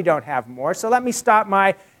sorry we don't have more. So let me stop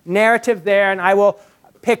my narrative there, and I will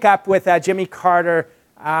pick up with Jimmy Carter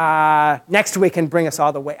next week and bring us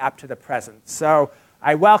all the way up to the present. So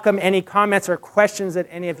I welcome any comments or questions that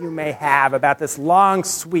any of you may have about this long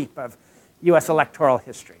sweep of U.S. electoral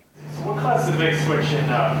history. So what caused the big switch in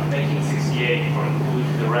 1968 from blue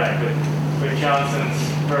to the red with Johnson's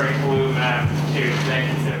very blue map to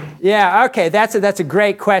negative? Yeah, okay, that's a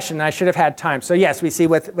great question. I should have had time. So yes, we see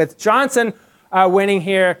with Johnson winning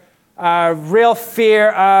here, real fear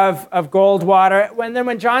of Goldwater.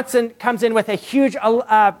 When Johnson comes in with a huge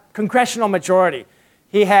congressional majority,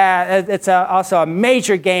 it's also a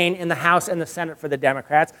major gain in the House and the Senate for the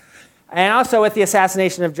Democrats. And also with the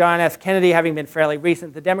assassination of John F. Kennedy having been fairly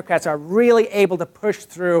recent, the Democrats are really able to push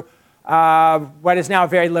through what is now a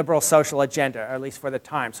very liberal social agenda, or at least for the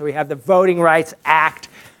time. So we have the Voting Rights Act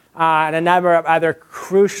and a number of other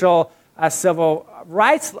crucial civil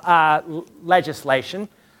rights legislation.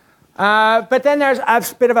 But then there's a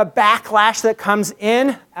bit of a backlash that comes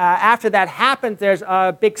in. After that happens, there's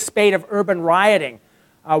a big spate of urban rioting.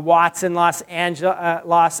 Watts in Los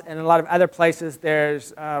Angeles, and a lot of other places,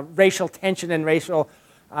 there's racial tension and racial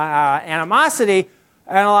animosity.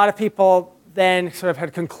 And a lot of people then sort of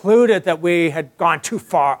had concluded that we had gone too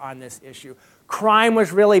far on this issue. Crime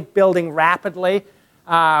was really building rapidly,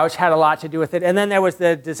 which had a lot to do with it. And then there was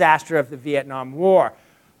the disaster of the Vietnam War.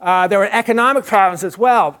 There were economic problems as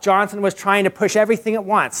well. Johnson was trying to push everything at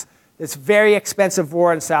once. This very expensive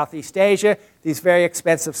war in Southeast Asia, these very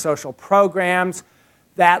expensive social programs.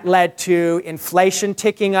 That led to inflation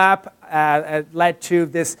ticking up. It led to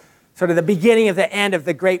this sort of the beginning of the end of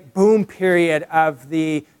the great boom period of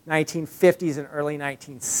the 1950s and early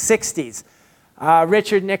 1960s.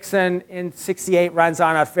 Richard Nixon in '68 runs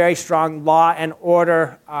on a very strong law and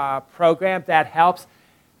order program that helps.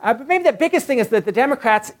 But maybe the biggest thing is that the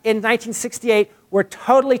Democrats in 1968 were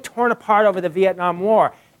totally torn apart over the Vietnam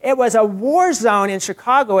War. It was a war zone in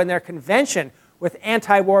Chicago in their convention with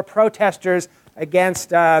anti-war protesters against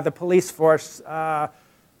the police force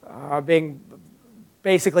being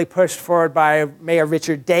basically pushed forward by Mayor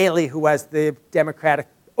Richard Daley, who was the Democratic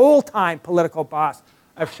old-time political boss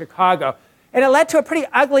of Chicago. And it led to a pretty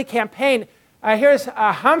ugly campaign. Here's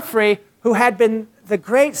Humphrey, who had been the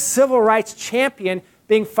great civil rights champion,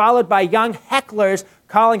 being followed by young hecklers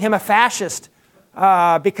calling him a fascist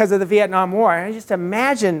because of the Vietnam War. And just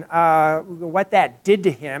imagine what that did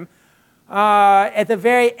to him. At the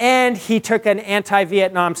very end, he took an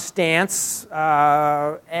anti-Vietnam stance,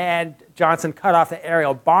 and Johnson cut off the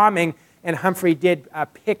aerial bombing, and Humphrey did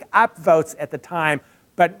pick up votes at the time,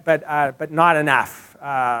 but not enough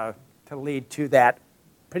to lead to that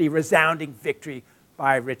pretty resounding victory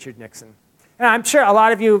by Richard Nixon. And I'm sure a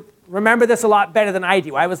lot of you remember this a lot better than I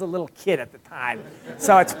do. I was a little kid at the time,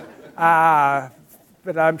 so it's.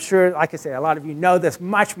 But I'm sure, like I say, a lot of you know this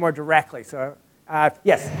much more directly. So.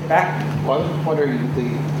 Yes, back? Well, I was wondering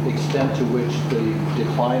the extent to which the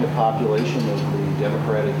decline of population of the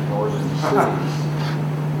Democratic northern cities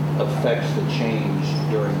affects the change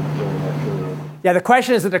during that period? Yeah, the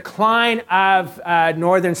question is the decline of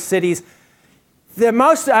northern cities.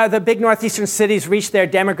 The big northeastern cities reached their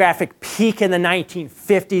demographic peak in the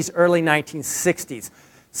 1950s, early 1960s.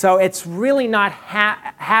 So it's really not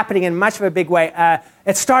happening in much of a big way.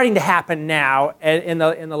 It's starting to happen now in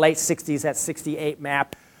the late 60s, that 68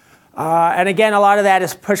 map. And again, a lot of that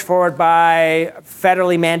is pushed forward by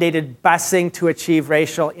federally mandated busing to achieve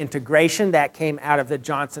racial integration. That came out of the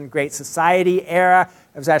Johnson Great Society era.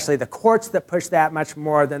 It was actually the courts that pushed that much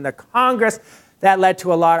more than the Congress. That led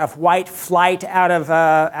to a lot of white flight out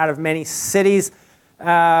of many cities.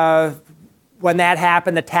 When that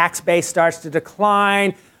happened, the tax base starts to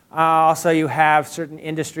decline. Also, you have certain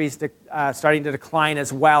industries starting to decline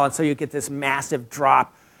as well, and so you get this massive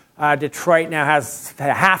drop. Detroit now has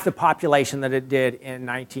half the population that it did in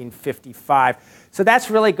 1955. So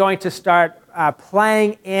that's really going to start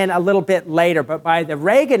playing in a little bit later. But by the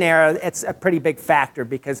Reagan era, it's a pretty big factor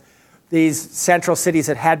because these central cities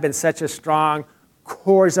that had been such a strong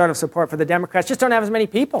core zone of support for the Democrats just don't have as many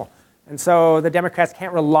people. And so the Democrats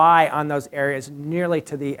can't rely on those areas nearly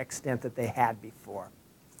to the extent that they had before.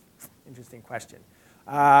 Interesting question.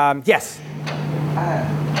 Yes?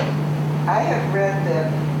 I have read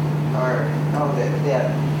that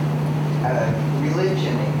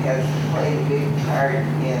religion has played a big part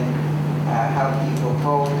in how people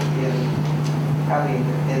vote probably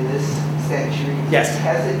in this century. Yes.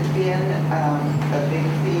 Has it been a big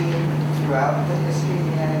theme throughout the history of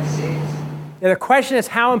the United States? Yeah, the question is,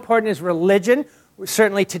 how important is religion?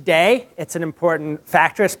 Certainly today, it's an important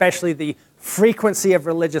factor, especially the frequency of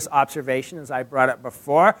religious observation, as I brought up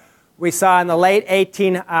before. We saw in the late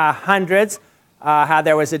 1800s how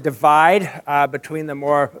there was a divide between the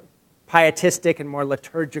more pietistic and more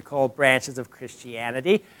liturgical branches of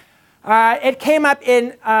Christianity. It came up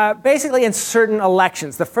in basically in certain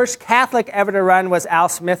elections. The first Catholic ever to run was Al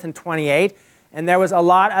Smith in 28, and there was a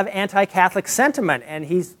lot of anti-Catholic sentiment, and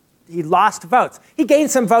he lost votes. He gained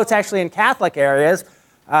some votes actually in Catholic areas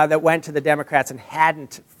that went to the Democrats and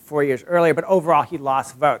hadn't 4 years earlier, but overall he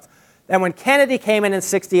lost votes. Then when Kennedy came in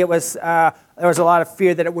 60, there was a lot of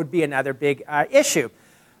fear that it would be another big issue.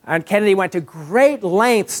 And Kennedy went to great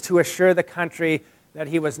lengths to assure the country that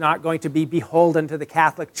he was not going to be beholden to the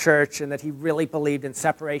Catholic Church and that he really believed in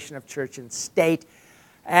separation of church and state.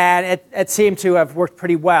 And it seemed to have worked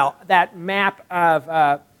pretty well. That map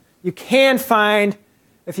of, you can find,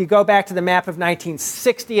 if you go back to the map of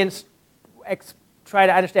 1960 and try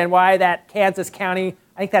to understand why that Kansas County,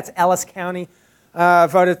 I think that's Ellis County,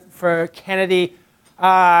 voted for Kennedy,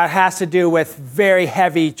 has to do with very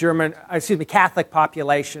heavy Catholic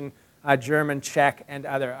population, German, Czech, and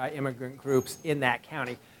other immigrant groups in that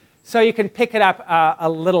county. So you can pick it up a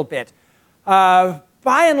little bit. By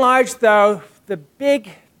and large, though, the big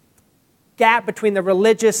gap between the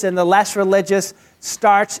religious and the less religious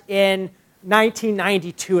starts in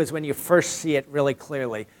 1992 is when you first see it really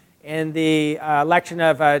clearly. In the election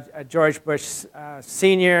of George Bush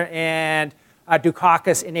Sr. and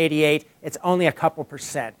Dukakis in 88, it's only a couple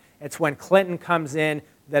percent. It's when Clinton comes in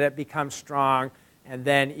that it becomes strong, and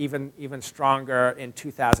then even stronger in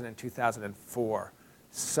 2000 and 2004.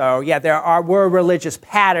 So yeah, there were religious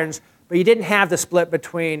patterns, but you didn't have the split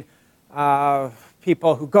between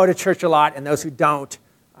people who go to church a lot and those who don't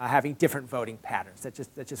having different voting patterns.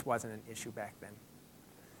 That just wasn't an issue back then.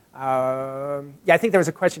 Yeah, I think there was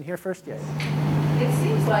a question here first. Yes. It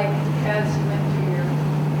seems like as you went through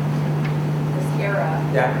this era,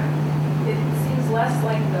 it seems less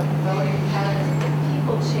like the voting patterns of the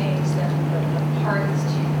people changed than the parties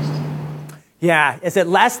changed. Yeah, is it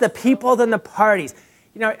less the people than the parties?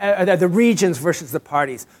 You know, the regions versus the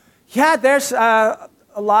parties. Yeah, there's a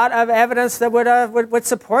lot of evidence that would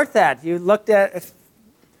support that. You look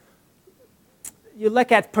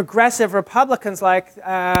at progressive Republicans like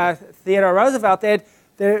Theodore Roosevelt, they'd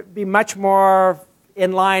be much more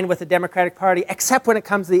in line with the Democratic Party, except when it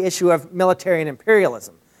comes to the issue of military and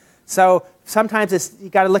imperialism. So sometimes you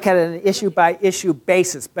got to look at it on an issue-by-issue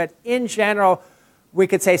basis. But in general, we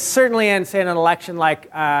could say certainly in an election like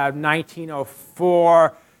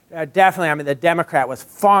 1904, definitely, I mean, the Democrat was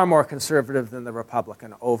far more conservative than the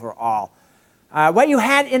Republican overall. What you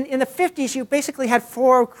had in the 50s, you basically had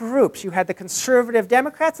four groups. You had the conservative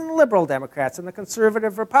Democrats and the liberal Democrats, and the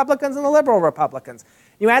conservative Republicans and the liberal Republicans.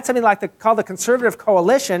 You had something called the Conservative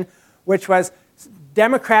Coalition, which was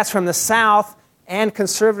Democrats from the South and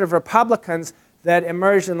conservative Republicans that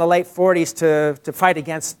emerged in the late 40s to fight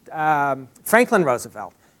against Franklin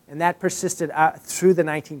Roosevelt. And that persisted through the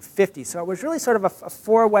 1950s. So it was really sort of a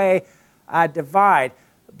four-way divide.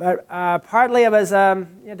 But partly it was,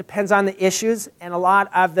 depends on the issues, and a lot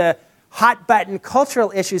of the hot-button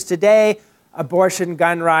cultural issues today, abortion,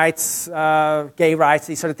 gun rights, gay rights,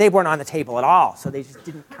 these sort of, they weren't on the table at all, so they just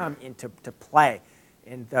didn't come into play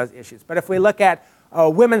in those issues. But if we look at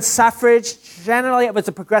women's suffrage, generally it was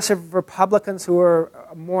the progressive Republicans who were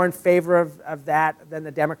more in favor of that than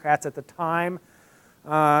the Democrats at the time.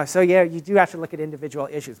 So yeah, you do have to look at individual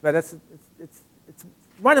issues, but it's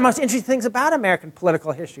one of the most interesting things about American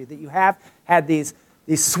political history, that you have had these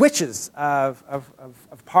switches of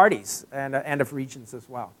parties and of regions as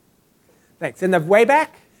well. Thanks. In the way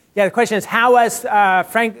back, yeah, the question is, how was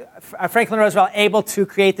Franklin Roosevelt able to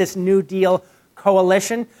create this New Deal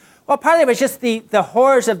coalition? Well, partly it was just the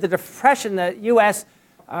horrors of the Depression. The U.S.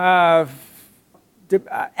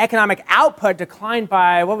 Economic output declined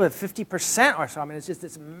by, 50% or so. I mean, it's just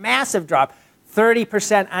this massive drop,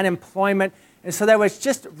 30% unemployment. And so there was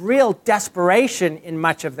just real desperation in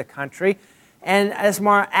much of the country. And this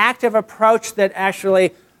more active approach that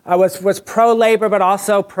actually was pro-labor but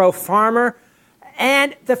also pro-farmer.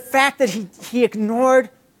 And the fact that he ignored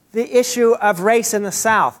the issue of race in the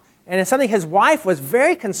South. And it's something his wife was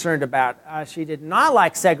very concerned about. She did not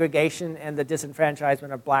like segregation and the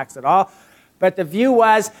disenfranchisement of blacks at all. But the view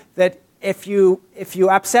was that if you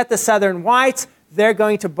upset the Southern whites, they're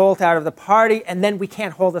going to bolt out of the party, and then we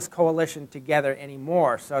can't hold this coalition together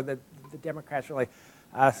anymore. So the Democrats really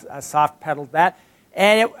soft-pedaled that.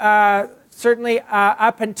 And it, certainly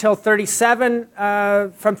up until 37,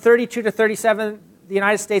 from 32 to 37, the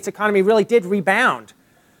United States economy really did rebound.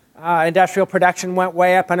 Industrial production went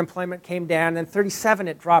way up, unemployment came down, and 37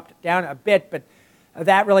 it dropped down a bit, but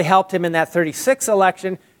that really helped him in that 36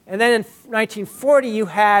 election. And then in 1940, you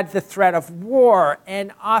had the threat of war,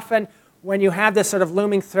 and often when you have this sort of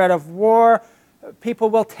looming threat of war,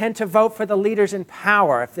 people will tend to vote for the leaders in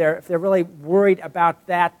power. If they're really worried about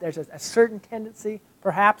that, there's a certain tendency,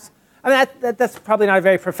 perhaps. I mean, that's probably not a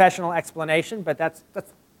very professional explanation, but that's the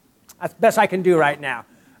best I can do right now.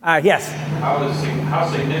 Yes?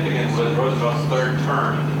 How significant was Roosevelt's third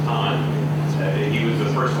term at the time? He was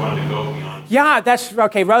the first one to go beyond. Yeah, that's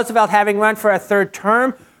okay. Roosevelt having run for a third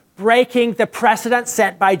term, breaking the precedent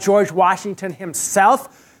set by George Washington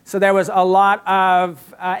himself. So there was a lot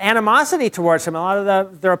of animosity towards him. A lot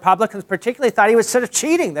of the Republicans particularly thought he was sort of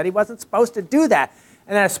cheating, that he wasn't supposed to do that.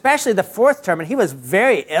 And then especially the fourth term, and he was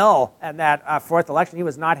very ill in that fourth election. He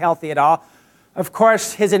was not healthy at all. Of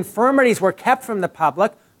course, his infirmities were kept from the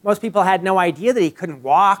public. Most people had no idea that he couldn't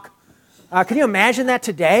walk. Can you imagine that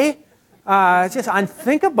today? It's just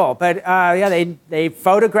unthinkable. But yeah, they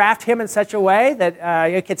photographed him in such a way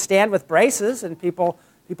that he could stand with braces, and people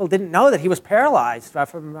didn't know that he was paralyzed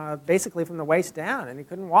from basically from the waist down, and he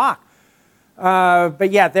couldn't walk. But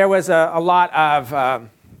yeah, there was a lot of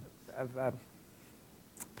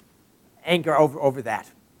anger over that.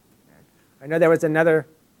 I know there was another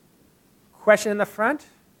question in the front.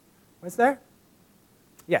 Was there?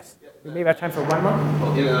 Yes. We may have time for one more.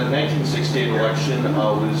 Well, in the 1968 election,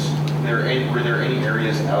 were there any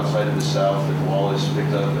areas outside of the South that Wallace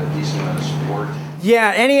picked up a decent amount of support?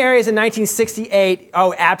 Yeah, any areas in 1968?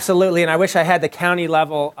 Oh, absolutely. And I wish I had the county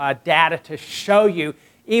level data to show you.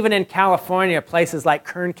 Even in California, places like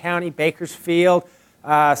Kern County, Bakersfield,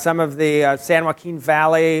 some of the San Joaquin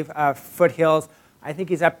Valley foothills, I think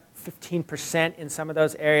he's up 15% in some of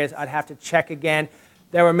those areas. I'd have to check again.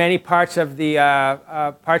 There were many parts of the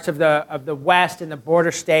West and the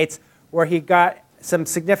border states where he got some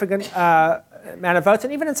significant amount of votes,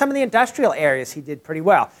 and even in some of the industrial areas, he did pretty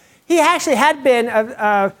well. He actually had been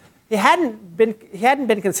he hadn't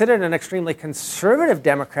been considered an extremely conservative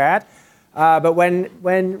Democrat, but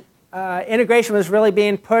when integration was really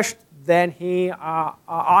being pushed, then he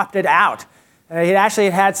opted out. He actually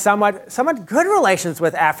had somewhat good relations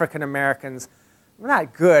with African Americans. Well,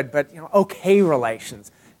 not good, but okay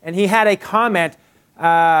relations. And he had a comment. He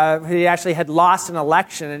actually had lost an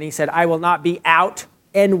election, and he said, "I will not be out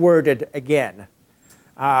N-worded again."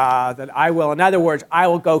 That I will, in other words, I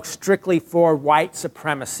will go strictly for white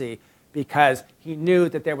supremacy, because he knew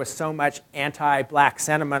that there was so much anti-black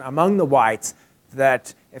sentiment among the whites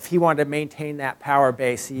that if he wanted to maintain that power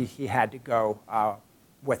base, he had to go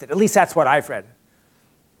with it. At least that's what I've read.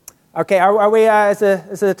 Okay, are we, is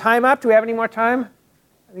the time up? Do we have any more time?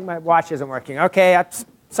 I think my watch isn't working. Okay, I'm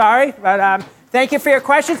sorry, but thank you for your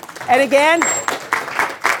questions. And again,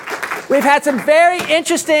 we've had some very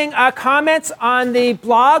interesting comments on the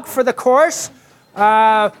blog for the course.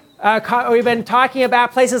 We've been talking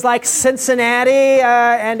about places like Cincinnati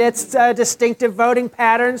and its distinctive voting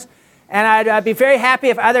patterns. And I'd be very happy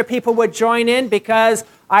if other people would join in, because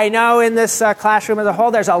I know in this classroom as a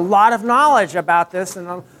whole there's a lot of knowledge about this, and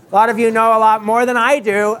a lot of you know a lot more than I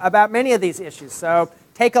do about many of these issues. So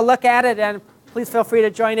take a look at it and please feel free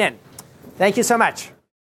to join in. Thank you so much.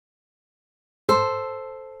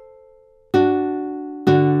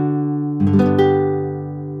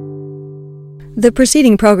 The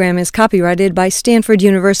preceding program is copyrighted by Stanford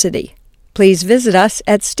University. Please visit us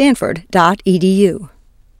at stanford.edu.